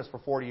the wilderness for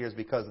 40 years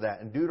because of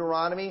that. In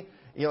Deuteronomy,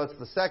 it's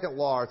the second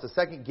law, or it's the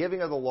second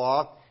giving of the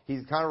law. He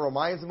kind of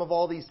reminds them of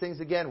all these things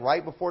again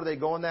right before they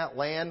go in that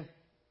land.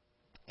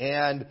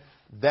 And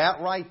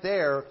that right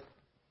there,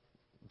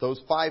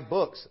 those 5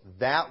 books,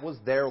 that was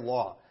their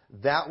law.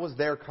 That was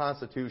their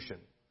constitution.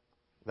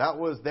 That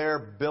was their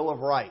Bill of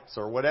Rights,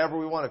 or whatever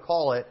we want to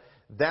call it.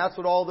 That's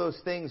what all those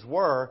things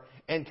were.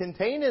 And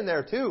contained in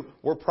there, too,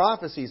 were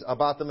prophecies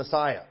about the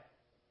Messiah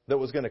that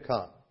was going to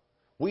come.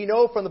 We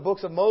know from the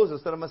books of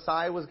Moses that a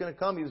Messiah was going to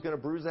come. He was going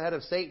to bruise the head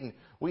of Satan.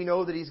 We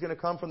know that He's going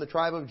to come from the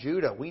tribe of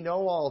Judah. We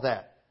know all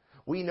that.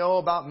 We know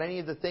about many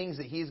of the things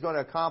that He's going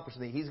to accomplish,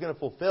 that He's going to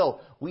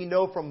fulfill. We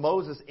know from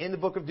Moses in the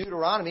book of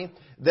Deuteronomy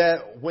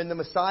that when the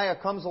Messiah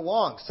comes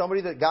along,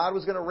 somebody that God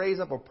was going to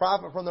raise up, a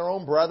prophet from their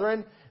own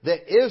brethren,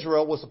 that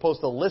Israel was supposed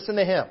to listen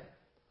to him.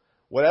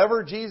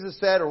 Whatever Jesus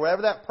said or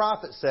whatever that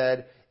prophet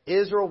said,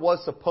 Israel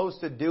was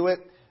supposed to do it.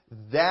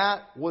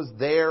 That was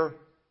their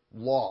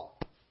law.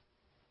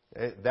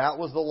 That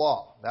was the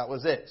law. That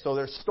was it. So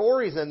there's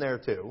stories in there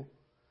too,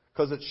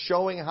 because it's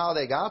showing how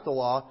they got the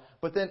law.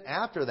 But then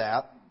after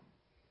that,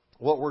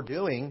 what we're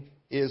doing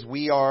is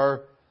we're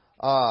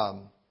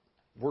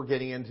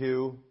getting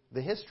into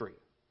the history.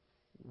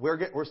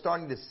 We're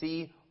starting to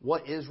see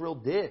what Israel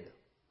did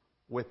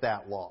with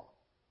that law.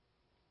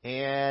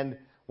 And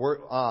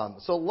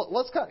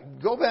let's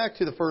go back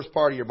to the first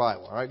part of your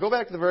Bible. All right, go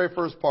back to the very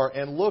first part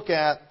and look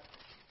at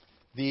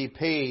the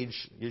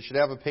page. You should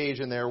have a page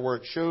in there where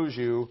it shows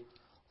you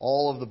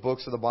all of the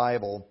books of the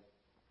Bible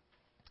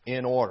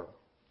in order.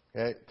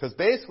 Okay? Because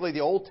basically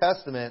the Old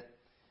Testament,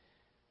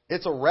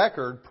 it's a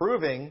record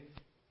proving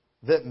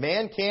that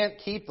man can't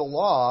keep the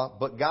law,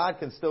 but God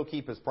can still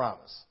keep His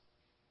promise.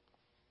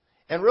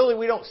 And really,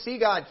 we don't see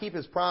God keep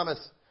His promise.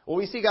 Well,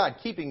 we see God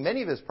keeping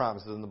many of His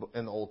promises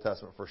in the Old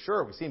Testament for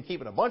sure. We see Him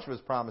keeping a bunch of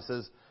His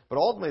promises, but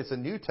ultimately it's a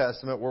New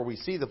Testament where we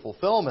see the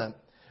fulfillment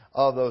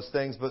of those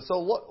things. But so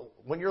look,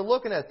 when you're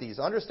looking at these,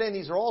 understand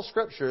these are all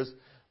scriptures,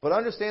 but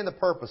understand the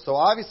purpose. So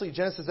obviously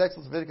Genesis,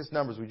 Exodus, Leviticus,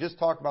 Numbers, we just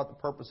talked about the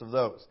purpose of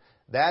those.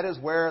 That is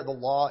where the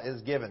law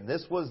is given.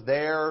 This was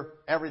their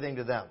everything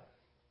to them.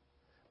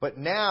 But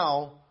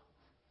now,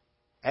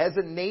 as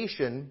a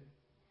nation,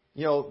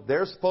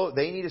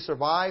 they need to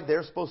survive.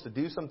 They're supposed to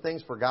do some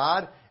things for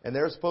God, and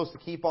they're supposed to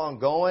keep on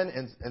going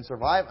and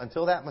survive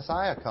until that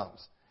Messiah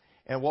comes.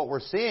 And what we're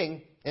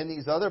seeing in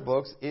these other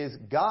books is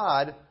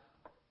God,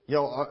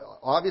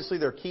 obviously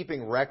they're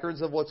keeping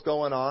records of what's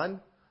going on,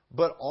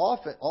 but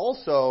often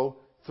also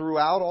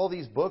throughout all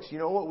these books, you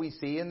know what we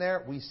see in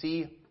there? We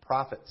see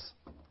prophets.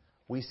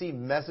 We see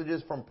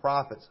messages from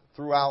prophets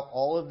throughout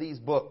all of these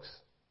books.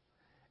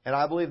 And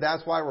I believe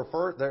that's why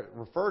they're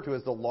referred to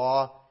as the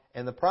law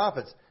and the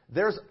prophets.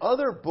 There's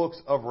other books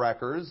of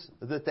records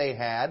that they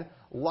had,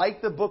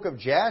 like the book of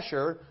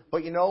Jasher,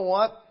 but you know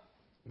what?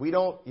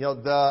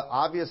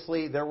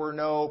 Obviously there were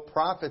no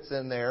prophets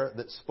in there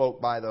that spoke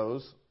by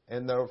those,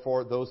 and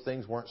therefore those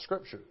things weren't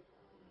scripture.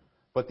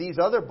 But these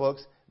other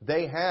books,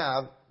 they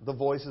have the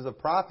voices of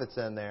prophets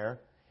in there,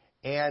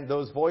 and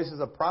those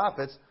voices of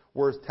prophets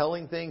were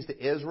telling things to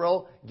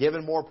Israel,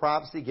 giving more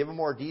prophecy, giving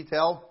more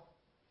detail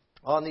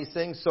on these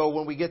things. So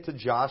when we get to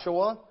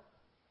Joshua,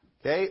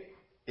 okay,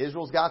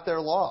 Israel's got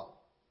their law.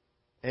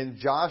 And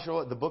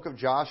Joshua, the book of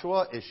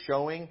Joshua is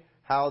showing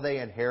how they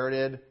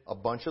inherited a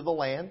bunch of the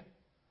land,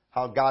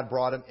 how God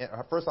brought them,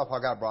 first off, how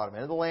God brought them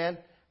into the land,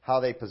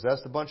 how they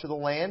possessed a bunch of the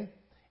land.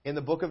 In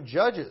the book of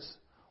Judges,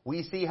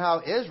 we see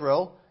how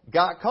Israel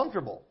got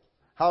comfortable,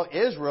 how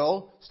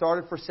Israel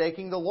started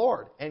forsaking the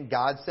Lord, and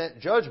God sent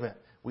judgment.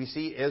 We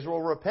see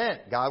Israel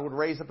repent. God would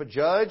raise up a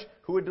judge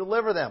who would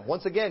deliver them.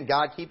 Once again,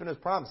 God keeping His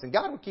promise. And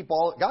God kept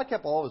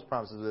all of His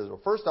promises to Israel.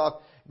 First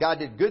off, God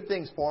did good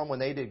things for them when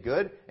they did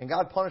good, and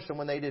God punished them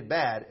when they did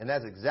bad, and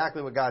that's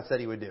exactly what God said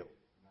He would do.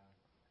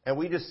 And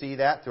we just see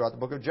that throughout the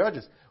book of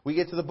Judges. We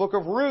get to the book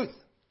of Ruth.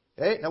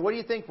 Okay, now what do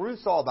you think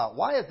Ruth's all about?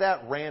 Why is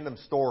that random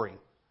story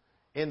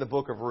in the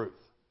book of Ruth?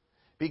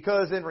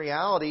 Because in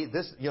reality,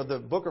 the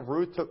book of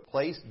Ruth took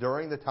place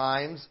during the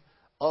times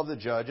of the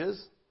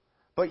judges,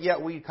 but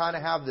yet we kind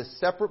of have this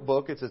separate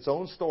book. It's its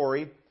own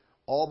story,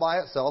 all by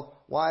itself.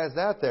 Why is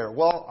that there?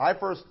 Well,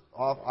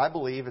 I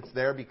believe it's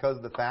there because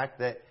of the fact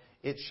that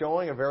it's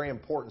showing a very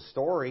important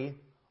story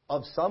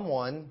of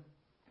someone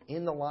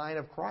in the line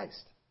of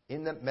Christ,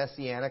 in the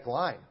Messianic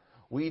line.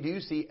 We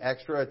do see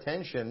extra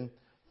attention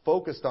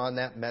focused on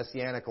that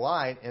Messianic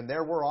line, and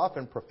there were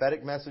often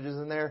prophetic messages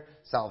in there,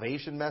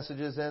 salvation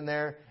messages in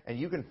there, and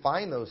you can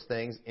find those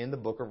things in the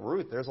book of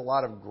Ruth. There's a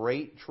lot of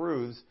great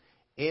truths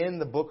in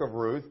the book of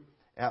Ruth,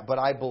 but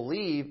I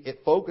believe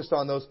it focused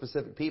on those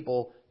specific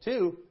people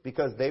too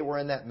because they were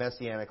in that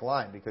Messianic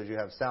line, because you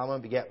have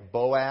Salmon beget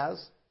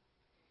Boaz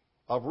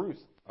of Ruth,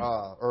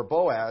 or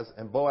Boaz,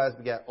 and Boaz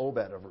begat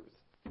Obed of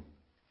Ruth.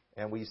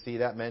 And we see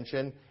that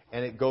mentioned.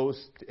 And it goes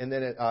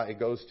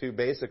to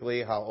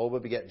basically how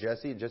Obed begat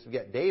Jesse and Jesse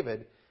begat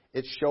David.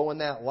 It's showing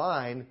that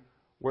line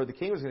where the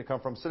king was going to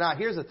come from. So now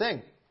here's the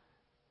thing.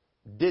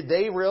 Did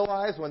they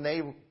realize when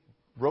they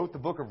wrote the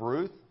book of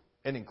Ruth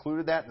and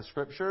included that in the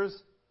scriptures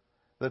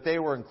that they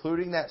were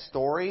including that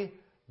story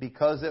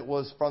because it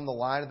was from the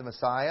line of the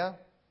Messiah?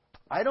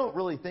 I don't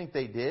really think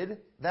they did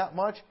that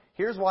much.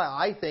 Here's why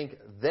I think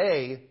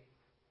they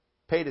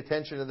paid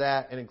attention to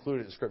that and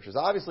included it in the scriptures.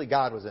 Obviously,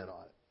 God was in on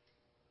it.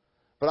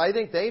 But I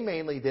think they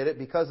mainly did it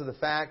because of the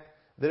fact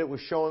that it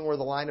was showing where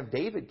the line of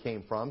David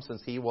came from,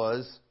 since he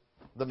was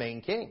the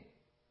main king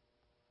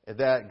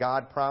that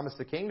God promised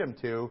the kingdom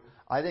to.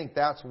 I think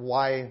that's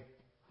why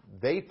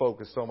they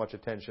focused so much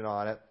attention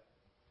on it.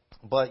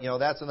 But,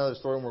 that's another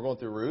story when we're going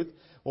through Ruth.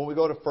 When we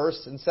go to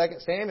 1st and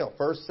 2nd Samuel,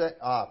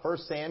 1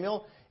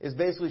 Samuel is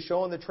basically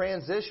showing the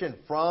transition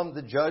from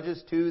the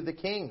judges to the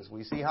kings.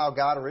 We see how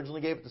God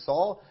originally gave it to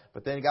Saul,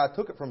 but then God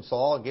took it from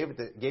Saul and gave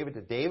it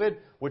to David,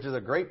 which is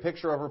a great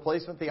picture of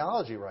replacement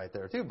theology right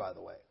there too, by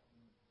the way.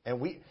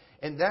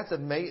 And that's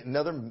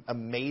another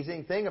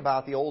amazing thing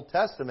about the Old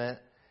Testament.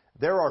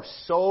 There are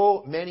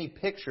so many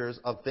pictures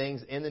of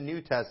things in the New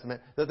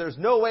Testament that there's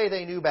no way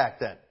they knew back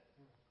then.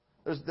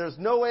 There's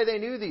no way they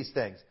knew these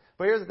things.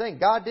 But here's the thing,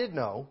 God did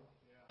know.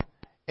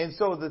 And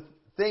so the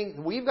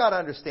thing we've got to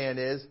understand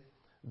is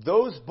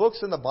those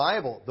books in the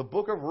Bible, the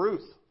book of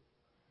Ruth,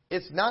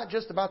 it's not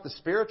just about the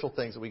spiritual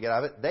things that we get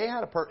out of it.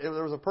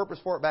 There was a purpose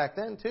for it back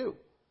then too.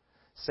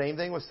 Same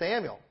thing with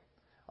Samuel.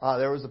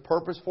 There was a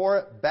purpose for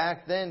it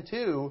back then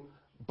too.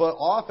 But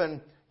often,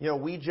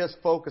 we just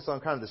focus on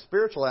kind of the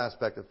spiritual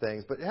aspect of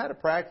things, but it had a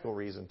practical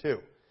reason too.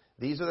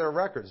 These are their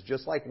records,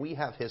 just like we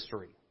have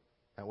history.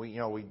 And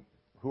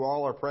who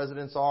all our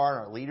presidents are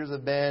and our leaders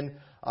have been,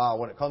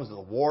 when it comes to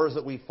the wars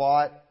that we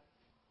fought.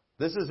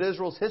 This is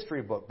Israel's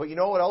history book. But you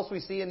know what else we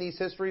see in these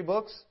history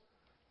books?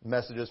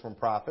 Messages from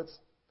prophets.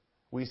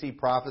 We see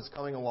prophets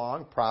coming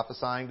along,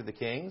 prophesying to the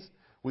kings.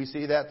 We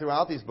see that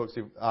throughout these books.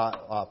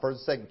 1st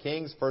and 2nd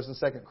Kings, 1st and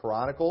 2nd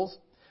Chronicles.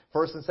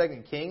 1st and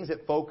 2nd Kings,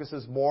 it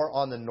focuses more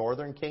on the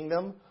northern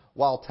kingdom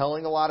while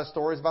telling a lot of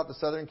stories about the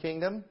southern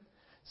kingdom.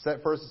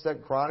 1st and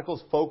 2nd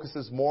Chronicles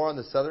focuses more on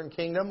the southern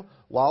kingdom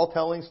while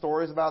telling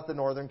stories about the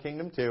northern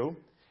kingdom too.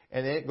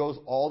 And then it goes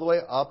all the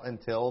way up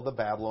until the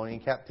Babylonian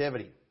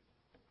captivity.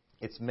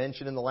 It's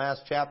mentioned in the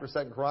last chapter,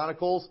 2nd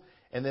Chronicles,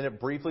 and then it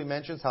briefly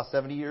mentions how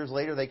 70 years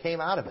later they came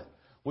out of it,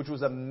 which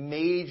was a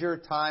major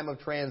time of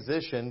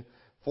transition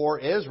for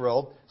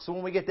Israel. So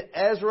when we get to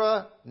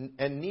Ezra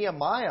and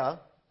Nehemiah,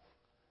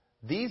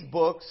 these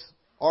books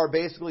are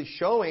basically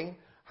showing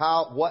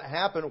what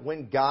happened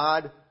when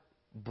God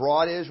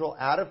brought Israel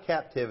out of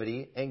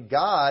captivity, and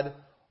God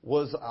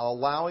was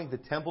allowing the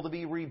temple to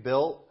be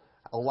rebuilt,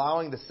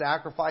 allowing the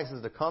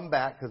sacrifices to come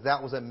back, because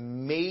that was a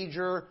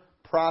major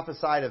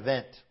prophesied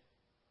event.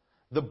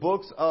 The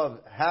books of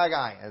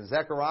Haggai and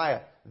Zechariah,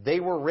 they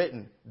were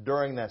written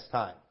during this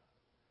time.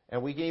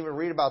 And we can even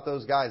read about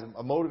those guys,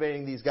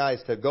 motivating these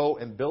guys to go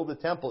and build the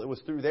temple. It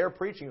was through their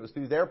preaching. It was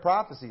through their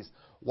prophecies.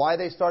 Why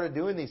they started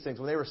doing these things.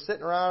 When they were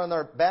sitting around on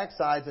their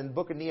backsides in the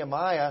book of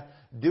Nehemiah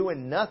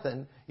doing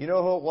nothing, you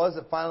know who it was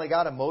that finally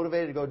got them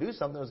motivated to go do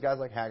something? Those guys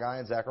like Haggai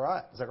and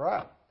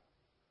Zechariah.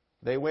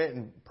 They went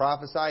and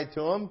prophesied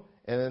to them,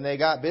 and then they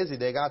got busy.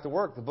 They got to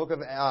work. The book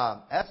of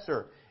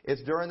Esther,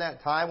 it's during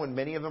that time when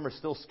many of them are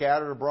still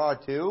scattered abroad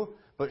too,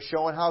 but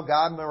showing how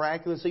God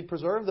miraculously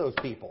preserved those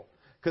people.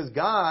 Because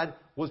God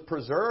was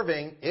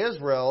preserving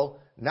Israel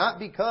not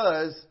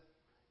because,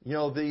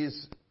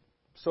 these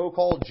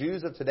so-called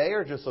Jews of today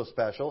are just so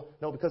special.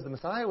 No, because the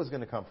Messiah was going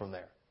to come from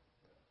there.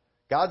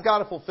 God's got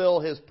to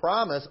fulfill His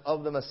promise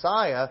of the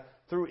Messiah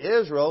through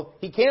Israel.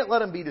 He can't let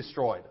them be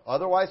destroyed.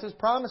 Otherwise, His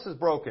promise is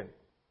broken.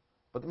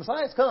 But the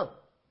Messiah's come.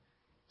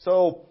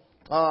 So,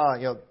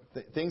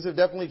 things have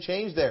definitely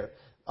changed there.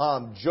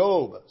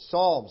 Job,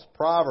 Psalms,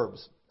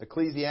 Proverbs,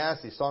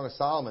 Ecclesiastes, Song of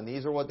Solomon.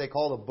 These are what they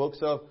call the books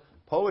of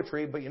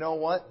poetry. But you know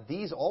what?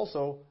 These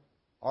also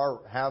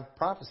have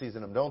prophecies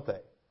in them, don't they?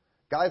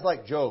 Guys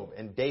like Job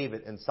and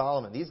David and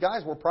Solomon, these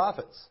guys were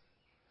prophets.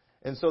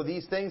 And so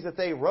these things that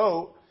they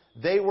wrote,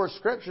 They were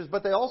scriptures,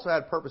 but they also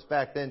had purpose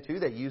back then too.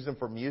 They used them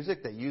for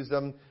music. They used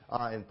them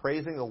in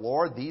praising the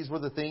Lord. These were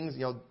the things,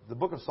 the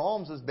book of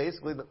Psalms is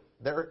basically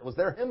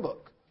their hymn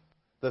book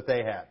that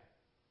they had.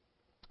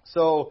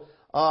 So,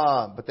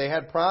 but they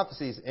had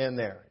prophecies in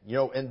there,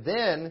 and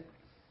then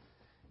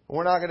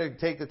we're not going to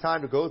take the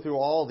time to go through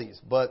all these,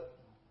 but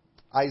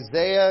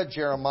Isaiah,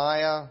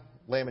 Jeremiah,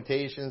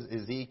 Lamentations,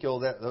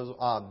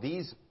 Ezekiel,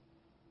 these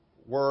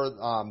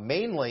were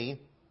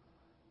mainly,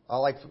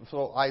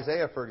 so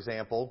Isaiah, for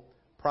example,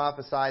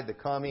 prophesied the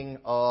coming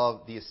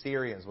of the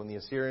Assyrians when the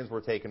Assyrians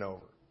were taken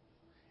over.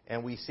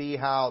 And we see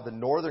how the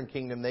northern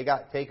kingdom, they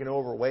got taken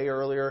over way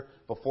earlier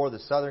before the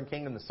southern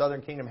kingdom. The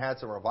southern kingdom had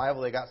some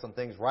revival. They got some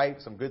things right.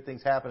 Some good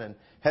things happened in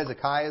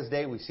Hezekiah's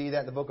day. We see that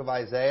in the book of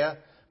Isaiah.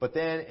 But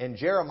then in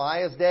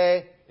Jeremiah's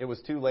day, it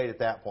was too late at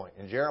that point.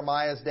 In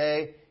Jeremiah's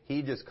day,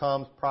 he just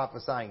comes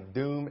prophesying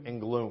doom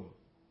and gloom,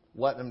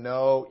 letting them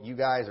know, you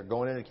guys are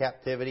going into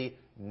captivity.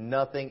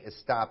 Nothing is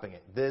stopping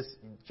it. This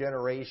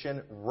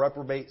generation,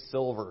 reprobate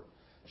silver,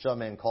 shall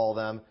men call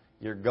them.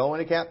 You're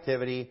going to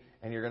captivity,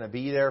 and you're going to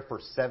be there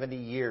for 70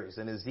 years.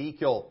 In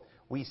Ezekiel,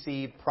 we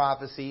see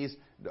prophecies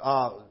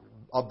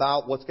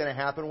about what's going to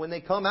happen when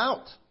they come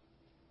out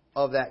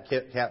of that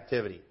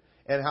captivity,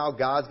 and how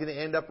God's going to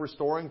end up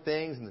restoring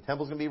things, and the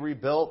temple's going to be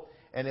rebuilt,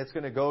 and it's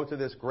going to go to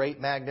this great,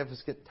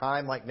 magnificent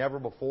time like never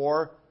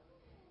before,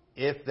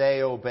 if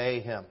they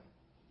obey Him.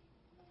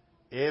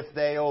 If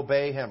they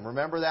obey Him.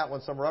 Remember that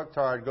when some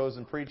rucktard goes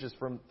and preaches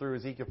through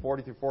Ezekiel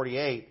 40 through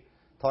 48,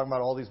 talking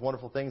about all these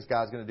wonderful things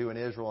God's going to do in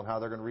Israel and how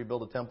they're going to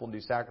rebuild a temple and do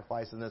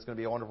sacrifices, and it's going to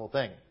be a wonderful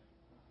thing.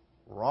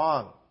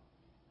 Wrong.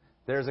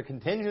 There's a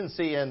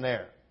contingency in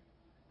there.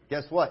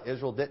 Guess what?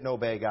 Israel didn't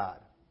obey God.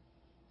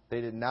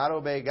 They did not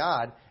obey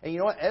God. And you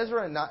know what?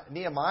 Ezra and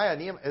Nehemiah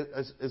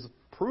is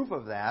proof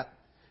of that,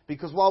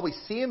 because while we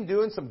see them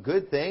doing some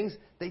good things,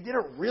 they did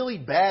a really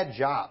bad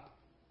job.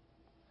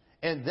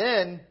 And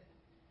then,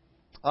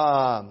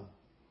 so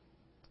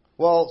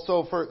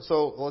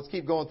let's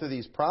keep going through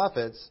these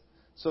prophets.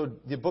 So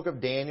the book of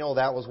Daniel,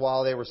 that was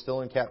while they were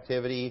still in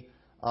captivity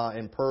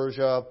in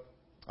Persia.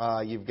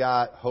 You've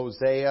got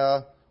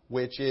Hosea,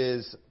 which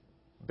is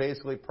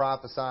basically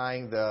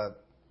prophesying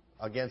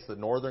against the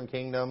northern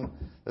kingdom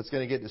that's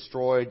going to get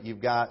destroyed.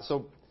 You've got,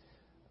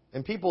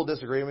 and people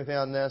disagree with me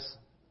on this,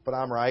 but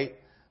I'm right.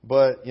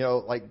 But,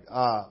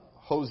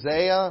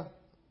 Hosea,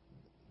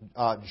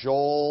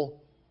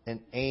 Joel, and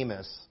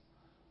Amos,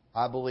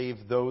 I believe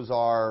those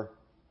are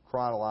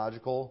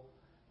chronological.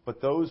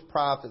 But those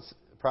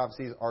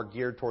prophecies are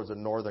geared towards the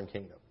northern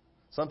kingdom.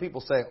 Some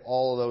people say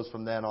all of those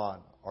from then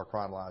on are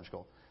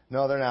chronological.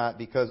 No, they're not,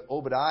 because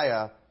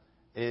Obadiah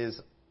is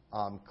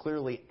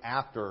clearly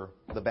after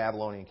the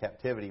Babylonian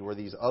captivity, where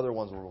these other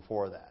ones were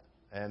before that.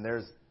 And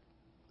there's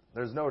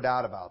no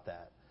doubt about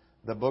that.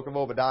 The book of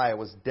Obadiah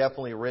was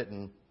definitely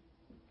written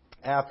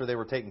after they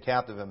were taken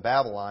captive in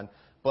Babylon.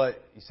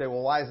 But you say,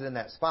 well, why is it in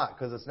that spot?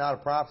 Because it's not a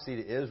prophecy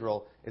to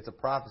Israel. It's a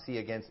prophecy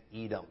against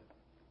Edom.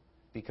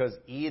 Because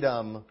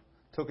Edom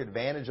took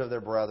advantage of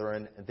their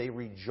brethren. They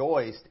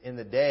rejoiced in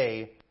the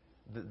day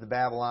that the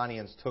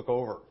Babylonians took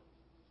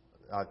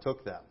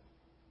them.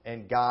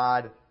 And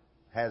God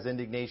has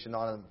indignation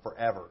on them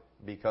forever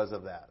because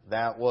of that.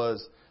 That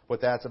was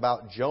what that's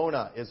about.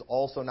 Jonah is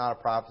also not a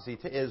prophecy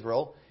to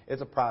Israel.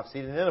 It's a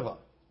prophecy to Nineveh.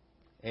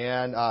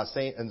 And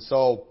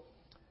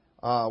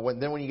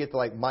when you get to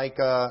like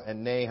Micah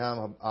and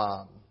Nahum,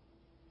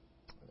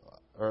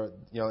 and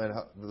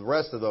the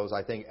rest of those,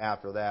 I think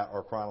after that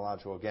are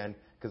chronological again,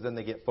 because then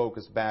they get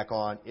focused back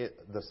on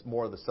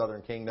more of the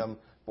southern kingdom.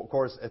 But of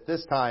course, at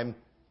this time,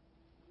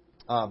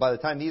 by the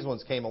time these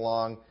ones came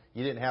along,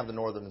 you didn't have the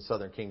northern and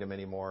southern kingdom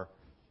anymore,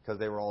 because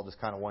they were all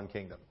just kind of one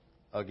kingdom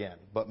again.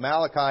 But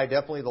Malachi,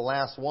 definitely the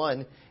last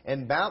one.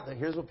 And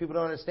here's what people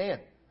don't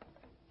understand.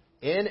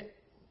 In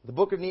the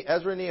book of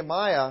Ezra and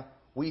Nehemiah,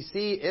 we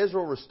see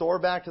Israel restore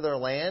back to their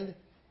land,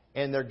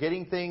 and they're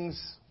getting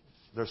things,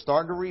 they're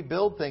starting to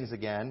rebuild things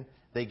again.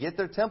 They get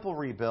their temple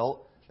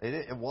rebuilt.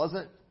 It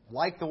wasn't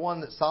like the one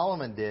that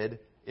Solomon did.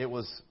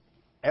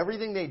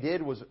 Everything they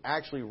did was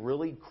actually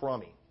really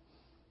crummy.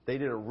 They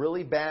did a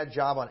really bad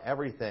job on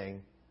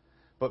everything.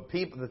 But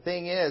the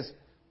thing is,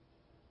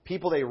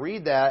 people, they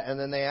read that and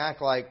then they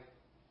act like,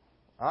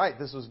 all right,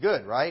 this was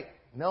good, right?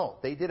 No,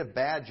 they did a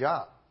bad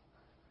job.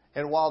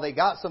 And while they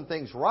got some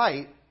things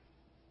right,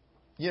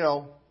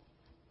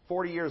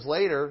 40 years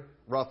later,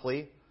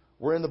 roughly,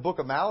 we're in the book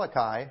of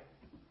Malachi,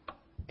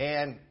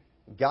 and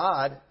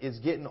God is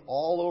getting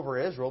all over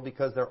Israel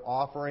because they're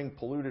offering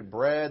polluted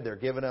bread. They're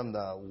giving them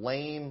the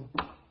lame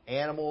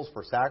animals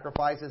for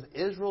sacrifices.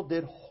 Israel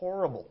did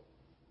horrible.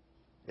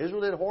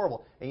 Israel did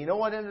horrible. And you know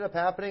what ended up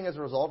happening as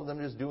a result of them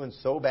just doing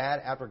so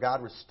bad after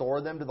God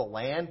restored them to the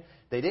land?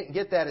 They didn't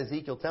get that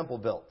Ezekiel temple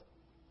built.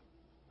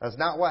 That's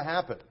not what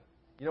happened.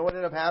 You know what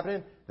ended up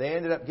happening? They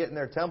ended up getting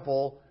their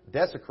temple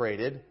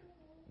desecrated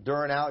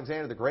during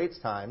Alexander the Great's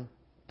time,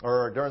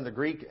 or during the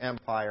Greek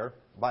Empire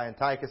by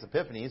Antiochus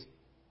Epiphanes.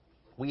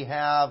 We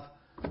have,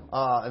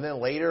 and then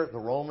later the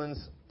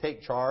Romans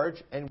take charge.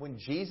 And when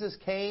Jesus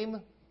came,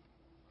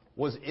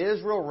 Was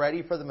Israel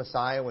ready for the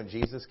Messiah when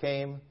Jesus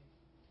came?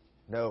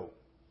 No.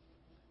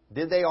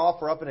 Did they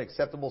offer up an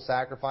acceptable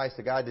sacrifice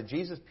to God? Did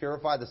Jesus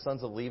purify the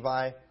sons of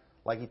Levi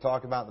like he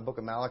talked about in the book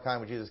of Malachi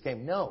when Jesus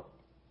came? No.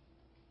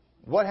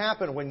 What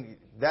happened when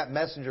that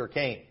messenger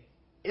came?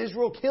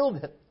 Israel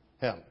killed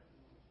him.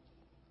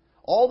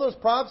 All those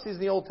prophecies in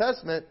the Old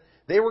Testament,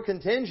 they were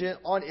contingent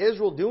on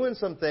Israel doing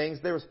some things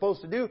they were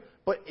supposed to do,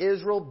 but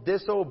Israel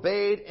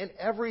disobeyed in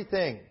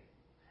everything.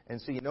 And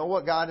so you know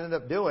what God ended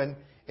up doing?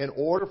 In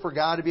order for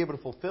God to be able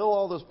to fulfill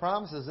all those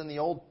promises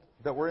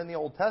that were in the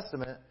Old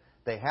Testament,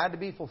 they had to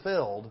be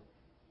fulfilled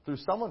through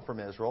someone from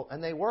Israel,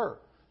 and they were.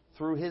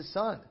 Through His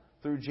Son,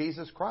 through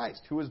Jesus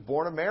Christ, who was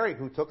born of Mary,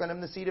 who took on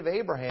Him the seed of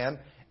Abraham,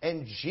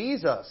 and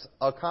Jesus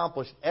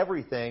accomplished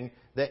everything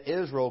that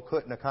Israel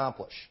couldn't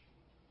accomplish.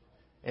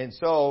 And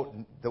so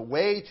the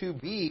way to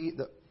be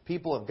the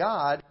people of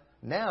God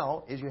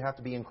now is you have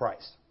to be in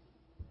Christ.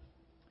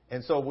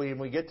 And so when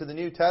we get to the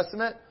New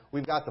Testament,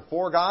 we've got the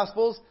 4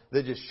 Gospels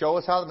that just show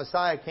us how the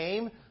Messiah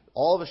came.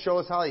 All of us show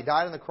us how He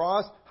died on the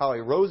cross, how He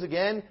rose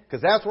again,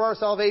 because that's where our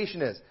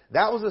salvation is.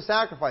 That was the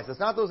sacrifice. It's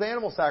not those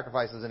animal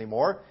sacrifices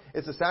anymore.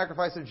 It's the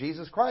sacrifice of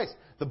Jesus Christ.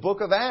 The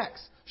book of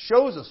Acts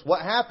shows us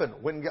what happened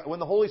when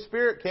the Holy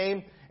Spirit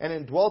came and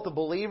indwelt the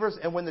believers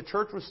and when the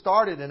church was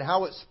started and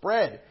how it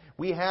spread.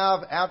 We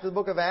have, after the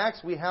book of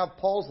Acts, we have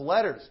Paul's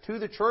letters to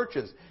the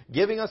churches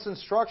giving us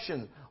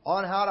instructions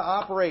on how to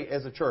operate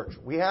as a church.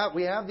 We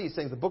have these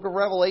things. The book of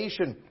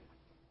Revelation,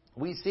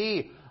 we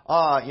see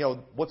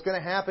what's going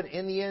to happen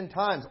in the end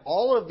times.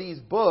 All of these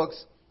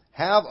books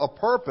have a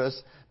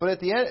purpose, but at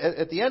the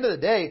end of the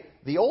day,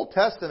 the Old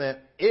Testament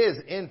is,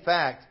 in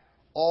fact,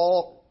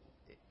 all,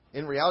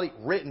 in reality,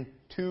 written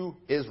to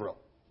Israel.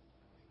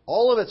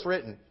 All of it's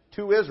written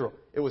to Israel.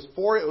 It was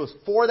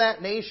for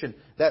that nation,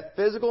 that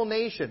physical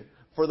nation,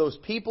 for those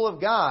people of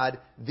God.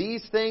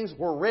 These things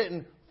were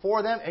written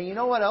for them. And you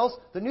know what else?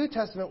 The New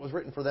Testament was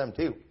written for them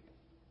too.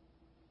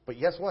 But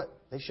guess what?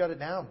 They shut it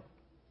down.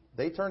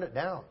 They turned it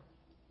down.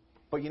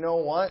 But you know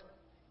what?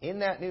 In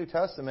that New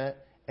Testament,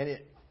 and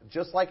it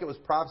just like it was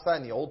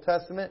prophesied in the Old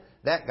Testament,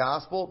 that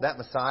gospel, that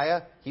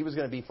Messiah, He was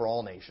going to be for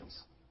all nations.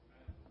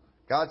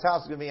 God's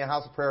house is going to be a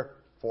house of prayer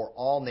for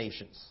all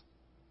nations.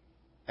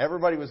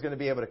 Everybody was going to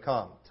be able to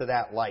come to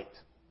that light.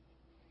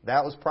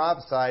 That was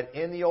prophesied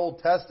in the Old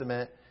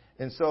Testament.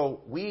 And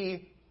so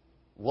we,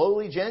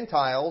 lowly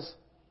Gentiles,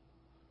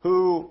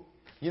 who,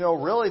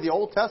 really the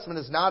Old Testament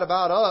is not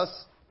about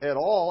us at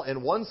all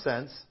in one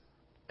sense,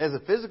 as a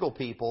physical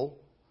people,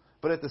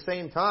 but at the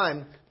same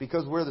time,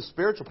 because we're the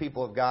spiritual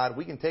people of God,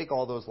 we can take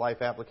all those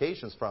life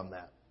applications from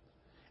that.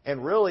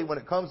 And really, when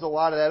it comes to a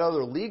lot of that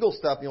other legal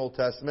stuff in the Old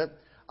Testament,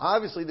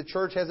 obviously the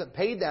church hasn't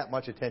paid that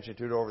much attention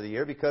to it over the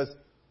year, because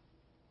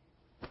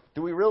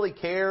do we really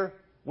care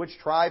which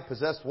tribe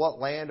possessed what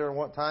land or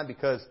what time?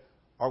 Because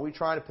are we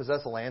trying to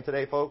possess a land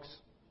today, folks?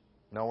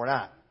 No, we're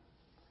not.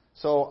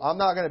 So I'm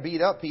not going to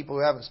beat up people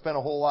who haven't spent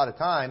a whole lot of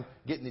time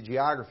getting the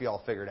geography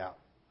all figured out.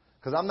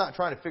 Because I'm not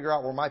trying to figure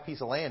out where my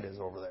piece of land is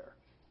over there.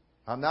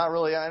 I'm not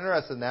really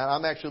interested in that.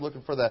 I'm actually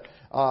looking for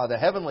the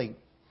heavenly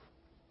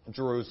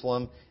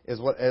Jerusalem is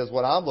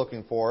what I'm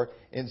looking for.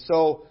 And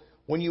so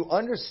when you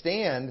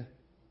understand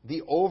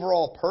the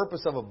overall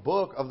purpose of a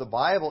book of the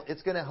Bible,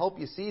 it's going to help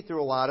you see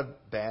through a lot of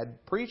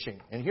bad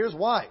preaching. And here's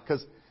why.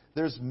 Because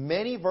there's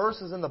many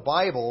verses in the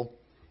Bible,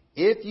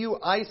 if you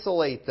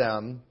isolate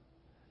them,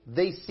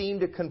 they seem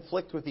to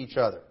conflict with each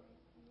other.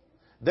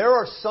 There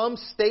are some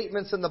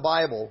statements in the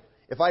Bible,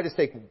 if I just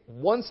take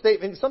one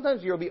statement,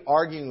 sometimes you'll be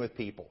arguing with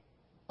people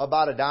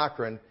about a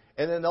doctrine,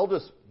 and then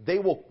they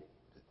will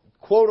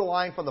quote a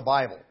line from the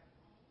Bible.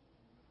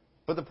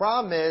 But the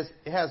problem is,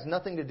 it has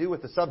nothing to do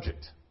with the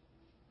subject.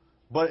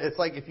 But it's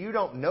like, if you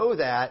don't know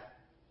that,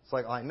 it's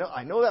like, I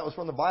know that was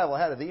from the Bible. It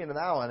had a thee and a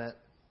thou in it.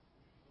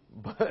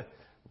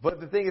 But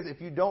the thing is,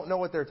 if you don't know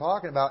what they're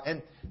talking about,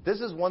 and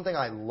this is one thing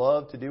I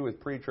love to do with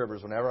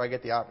pre-tribbers whenever I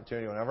get the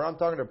opportunity, whenever I'm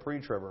talking to a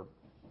pre-tribber,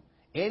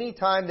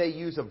 anytime they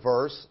use a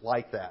verse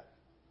like that,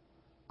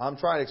 I'm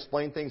trying to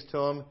explain things to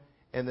them,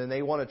 and then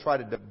they want to try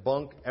to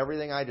debunk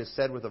everything I just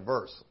said with a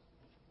verse.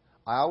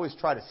 I always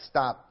try to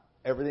stop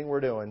everything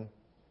we're doing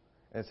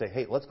and say,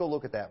 hey, let's go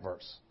look at that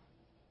verse.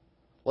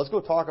 Let's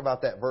go talk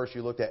about that verse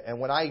you looked at.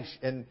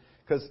 And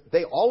because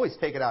they always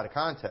take it out of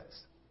context.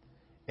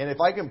 And if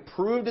I can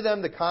prove to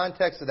them the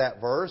context of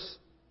that verse,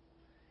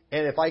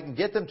 and if I can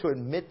get them to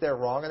admit they're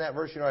wrong in that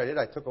verse, you know what I did?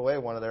 I took away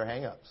one of their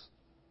hang-ups.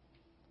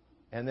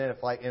 And then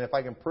if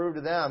I can prove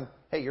to them,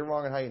 hey, you're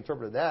wrong in how you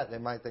interpreted that, they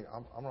might think,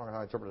 I'm wrong in how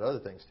I interpreted other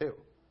things too.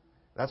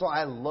 That's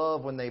why I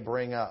love when they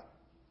bring up,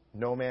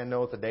 no man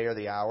knoweth the day or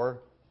the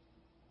hour,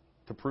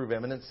 to prove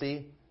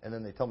imminency, and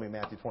then they tell me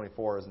Matthew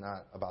 24 is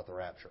not about the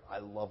rapture. I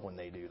love when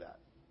they do that.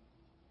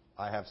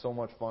 I have so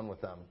much fun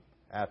with them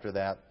after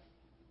that,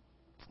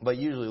 but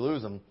usually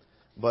lose them.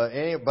 But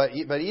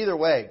either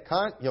way,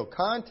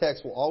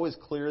 context will always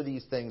clear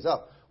these things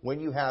up when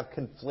you have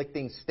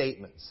conflicting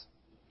statements.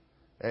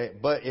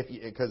 But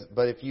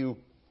if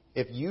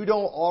you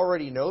don't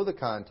already know the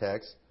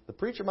context, the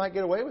preacher might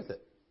get away with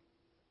it.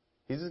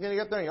 He's just going to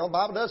get up there and, the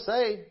Bible does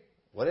say,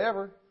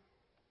 whatever.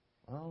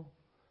 Well,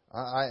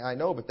 I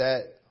know, but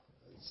that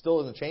still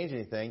doesn't change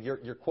anything.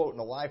 You're quoting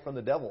a lie from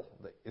the devil.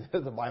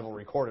 The Bible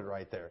recorded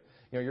right there.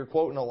 You're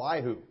quoting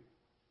Elihu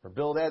or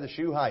Bildad the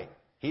Shuhite.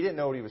 He didn't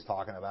know what he was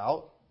talking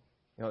about.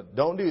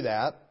 Don't do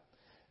that.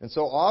 And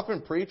so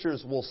often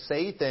preachers will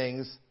say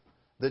things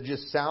that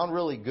just sound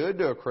really good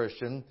to a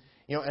Christian,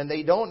 and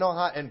they don't know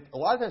how, and a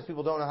lot of times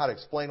people don't know how to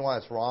explain why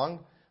it's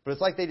wrong, but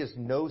it's like they just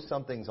know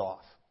something's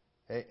off.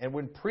 Okay? And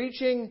when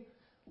preaching,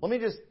 let me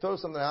just throw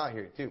something out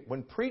here too.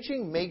 When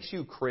preaching makes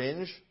you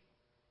cringe,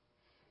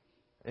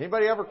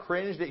 anybody ever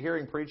cringed at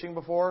hearing preaching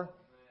before?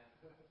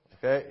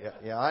 Okay,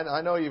 yeah,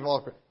 I know you've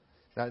all.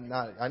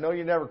 I know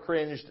you never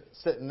cringed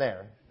sitting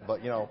there, but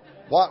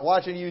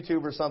watching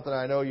YouTube or something,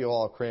 I know you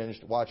all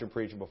cringed watching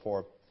preaching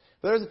before.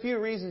 But there's a few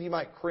reasons you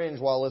might cringe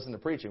while listening to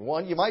preaching.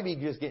 One, you might be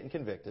just getting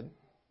convicted.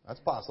 That's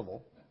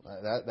possible.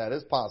 That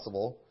is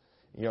possible.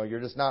 You're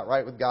just not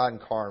right with God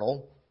and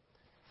carnal.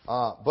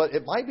 But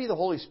it might be the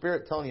Holy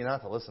Spirit telling you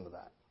not to listen to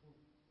that.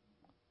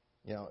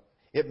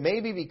 It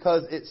may be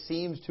because it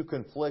seems to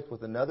conflict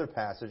with another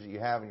passage that you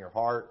have in your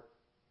heart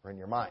or in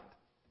your mind.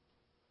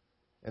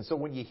 And so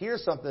when you hear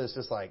something that's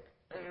just like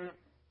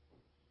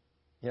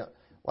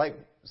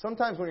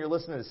sometimes when you're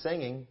listening to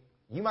singing,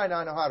 you might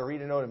not know how to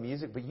read a note of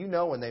music, but you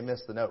know when they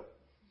missed the note.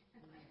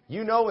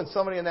 You know when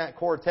somebody in that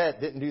quartet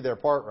didn't do their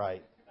part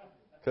right.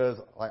 Because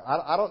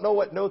I don't know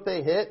what note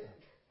they hit.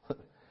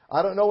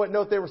 I don't know what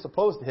note they were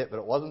supposed to hit, but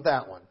it wasn't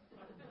that one.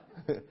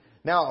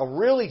 Now, a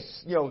really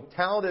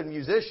talented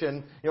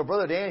musician,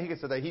 Brother Dan, he could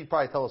say that he'd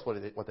probably tell us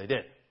what they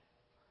did.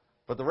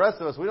 But the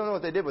rest of us, we don't know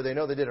what they did, but they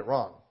know they did it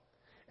wrong.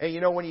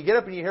 And when you get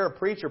up and you hear a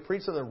preacher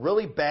preach something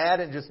really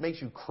bad and just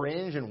makes you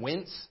cringe and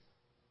wince,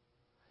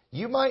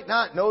 you might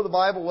not know the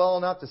Bible well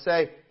enough to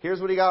say, here's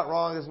what he got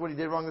wrong, this is what he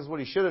did wrong, this is what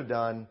he should have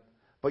done.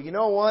 But you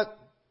know what?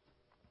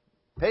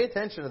 Pay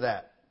attention to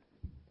that.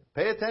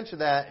 Pay attention to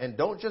that, and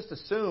don't just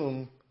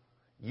assume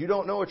you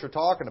don't know what you're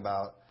talking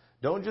about.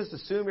 Don't just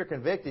assume you're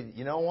convicted.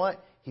 You know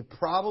what? He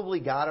probably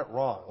got it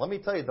wrong. Let me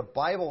tell you, the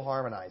Bible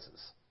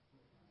harmonizes.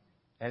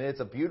 And it's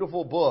a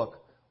beautiful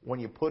book when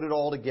you put it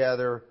all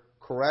together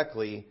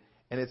correctly.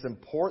 And it's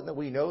important that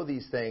we know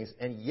these things.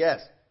 And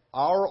yes,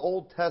 our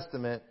Old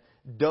Testament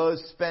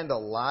does spend a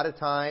lot of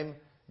time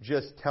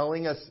just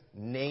telling us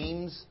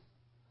names,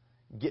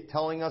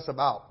 telling us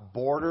about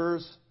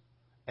borders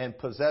and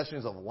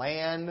possessions of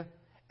land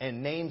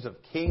and names of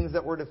kings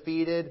that were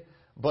defeated.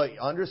 But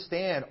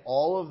understand,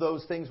 all of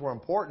those things were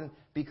important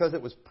because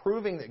it was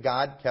proving that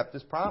God kept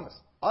His promise.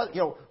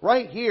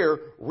 Right here,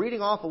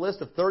 reading off a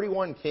list of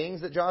 31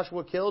 kings that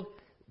Joshua killed,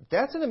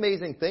 that's an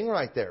amazing thing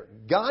right there.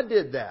 God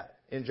did that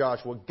in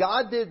Joshua.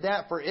 God did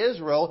that for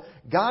Israel.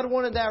 God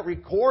wanted that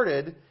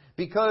recorded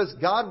because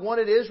God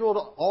wanted Israel to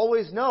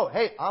always know,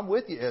 hey, I'm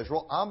with you,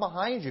 Israel. I'm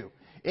behind you.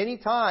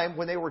 Anytime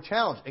when they were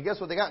challenged. And guess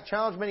what? They got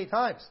challenged many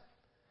times.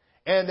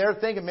 And they're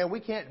thinking, man, we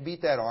can't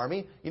beat that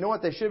army. You know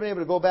what? They should have been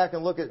able to go back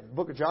and look at the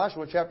book of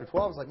Joshua, chapter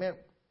 12. It's like, man,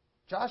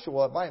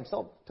 Joshua by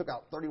himself took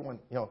out 31,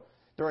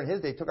 during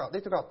his day, they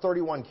took out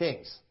 31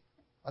 kings.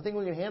 I think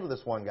we can handle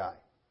this one guy.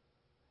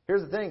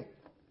 Here's the thing.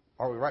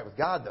 Are we right with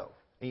God, though?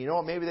 And you know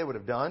what maybe they would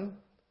have done?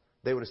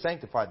 They would have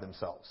sanctified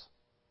themselves.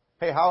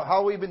 Hey, how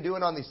have we been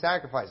doing on these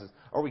sacrifices?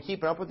 Are we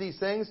keeping up with these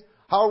things?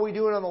 How are we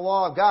doing on the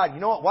law of God? You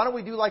know what? Why don't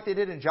we do like they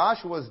did in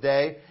Joshua's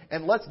day,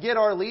 and let's get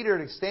our leader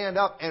to stand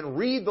up and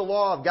read the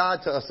law of God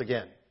to us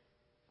again.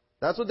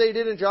 That's what they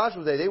did in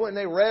Joshua's day. They went and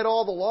they read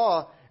all the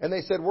law, and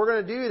they said, we're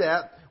going to do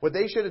that. What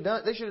they should have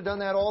done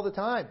that all the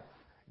time.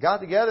 Got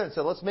together and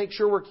said, let's make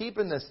sure we're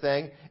keeping this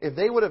thing. If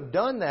they would have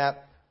done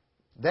that,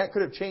 that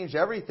could have changed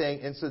everything.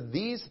 And so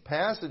these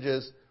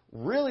passages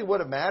really would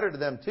have mattered to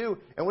them too.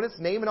 And when it's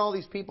naming all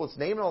these people, it's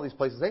naming all these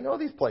places, they know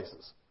these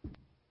places.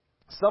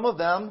 Some of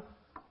them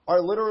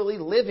are literally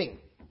living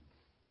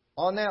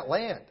on that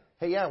land.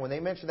 Hey, yeah, when they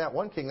mention that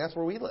one king, that's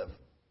where we live.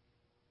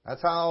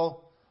 That's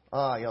how,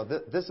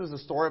 this is a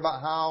story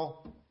about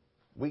how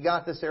we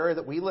got this area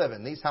that we live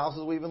in. These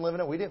houses we've been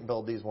living in, we didn't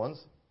build these ones.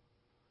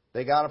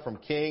 They got them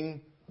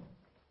from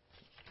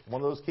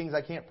one of those kings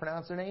I can't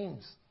pronounce their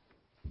names.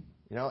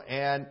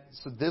 And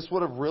so this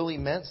would have really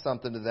meant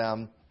something to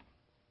them.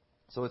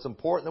 So it's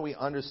important that we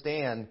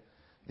understand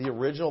the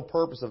original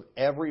purpose of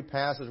every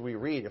passage we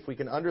read. If we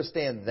can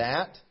understand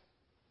that,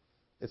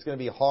 it's going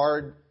to be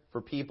hard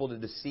for people to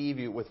deceive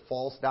you with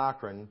false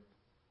doctrine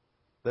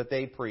that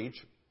they preach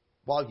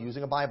while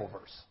using a Bible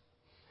verse.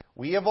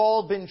 We have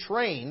all been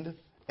trained,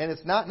 and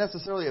it's not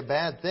necessarily a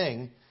bad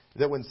thing,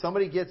 that when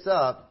somebody gets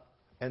up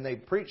and they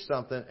preach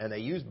something and they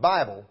use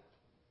Bible,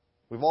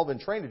 we've all been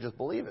trained to just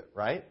believe it,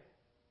 right?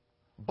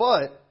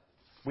 But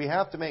we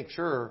have to make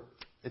sure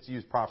it's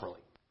used properly.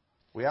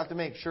 We have to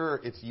make sure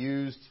it's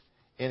used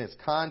in its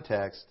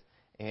context,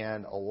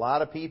 and a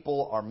lot of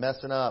people are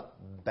messing up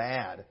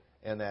bad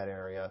in that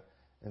area.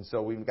 And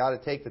so we've got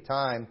to take the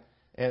time,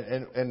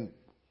 and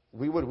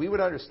we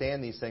would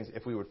understand these things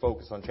if we would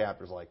focus on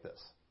chapters like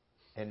this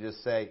and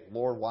just say,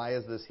 Lord, why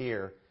is this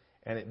here?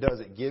 And it does.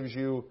 It gives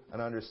you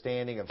an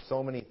understanding of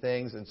so many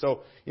things. And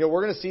so,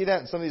 we're going to see that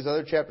in some of these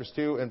other chapters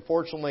too. And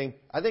fortunately,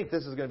 I think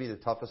this is going to be the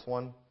toughest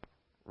one,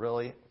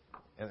 really.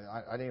 And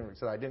I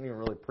didn't even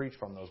really preach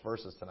from those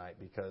verses tonight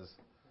because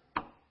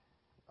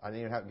I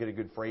didn't even get a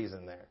good phrase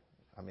in there.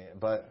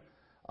 But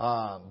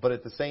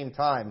at the same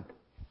time,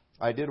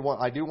 I do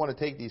want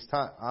to take these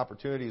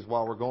opportunities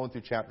while we're going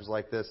through chapters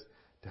like this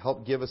to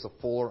help give us a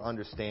fuller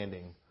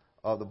understanding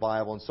of the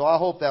Bible. And so I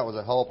hope that was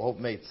a help. I hope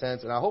it made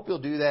sense. And I hope you'll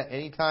do that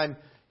anytime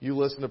you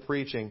listen to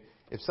preaching.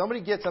 If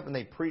somebody gets up and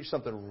they preach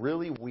something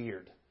really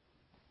weird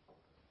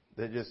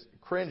that just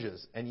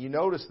cringes, and you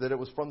notice that it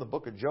was from the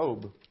book of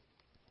Job,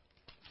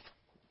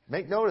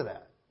 make note of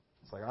that.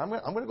 It's like, I'm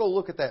going to go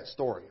look at that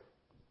story.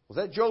 Was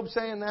that Job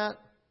saying that?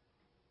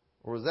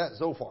 Or was that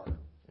Zophar?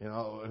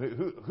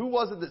 Who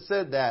was it that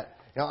said that?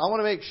 I want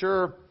to make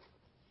sure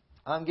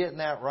I'm getting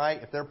that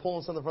right. If they're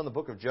pulling something from the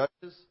book of Judges,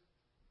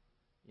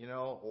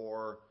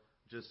 or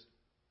just,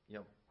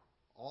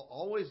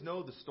 always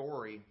know the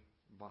story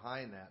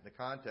behind that, the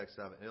context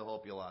of it. It'll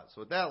help you a lot.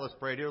 So with that, let's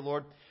pray. Dear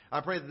Lord,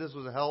 I pray that this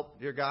was a help.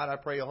 Dear God, I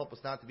pray you'll help us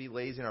not to be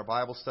lazy in our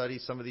Bible study.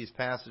 Some of these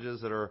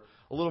passages that are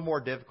a little more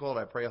difficult,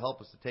 I pray you'll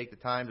help us to take the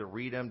time to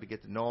read them, to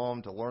get to know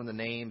them, to learn the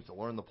names, to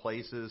learn the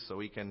places, so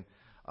we can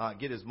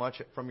get as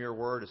much from your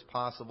word as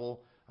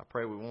possible. I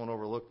pray we won't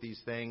overlook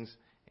these things,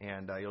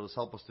 and you'll just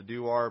help us to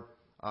do our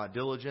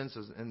diligence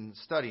in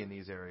studying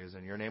these areas.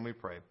 In your name we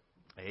pray.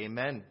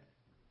 Amen.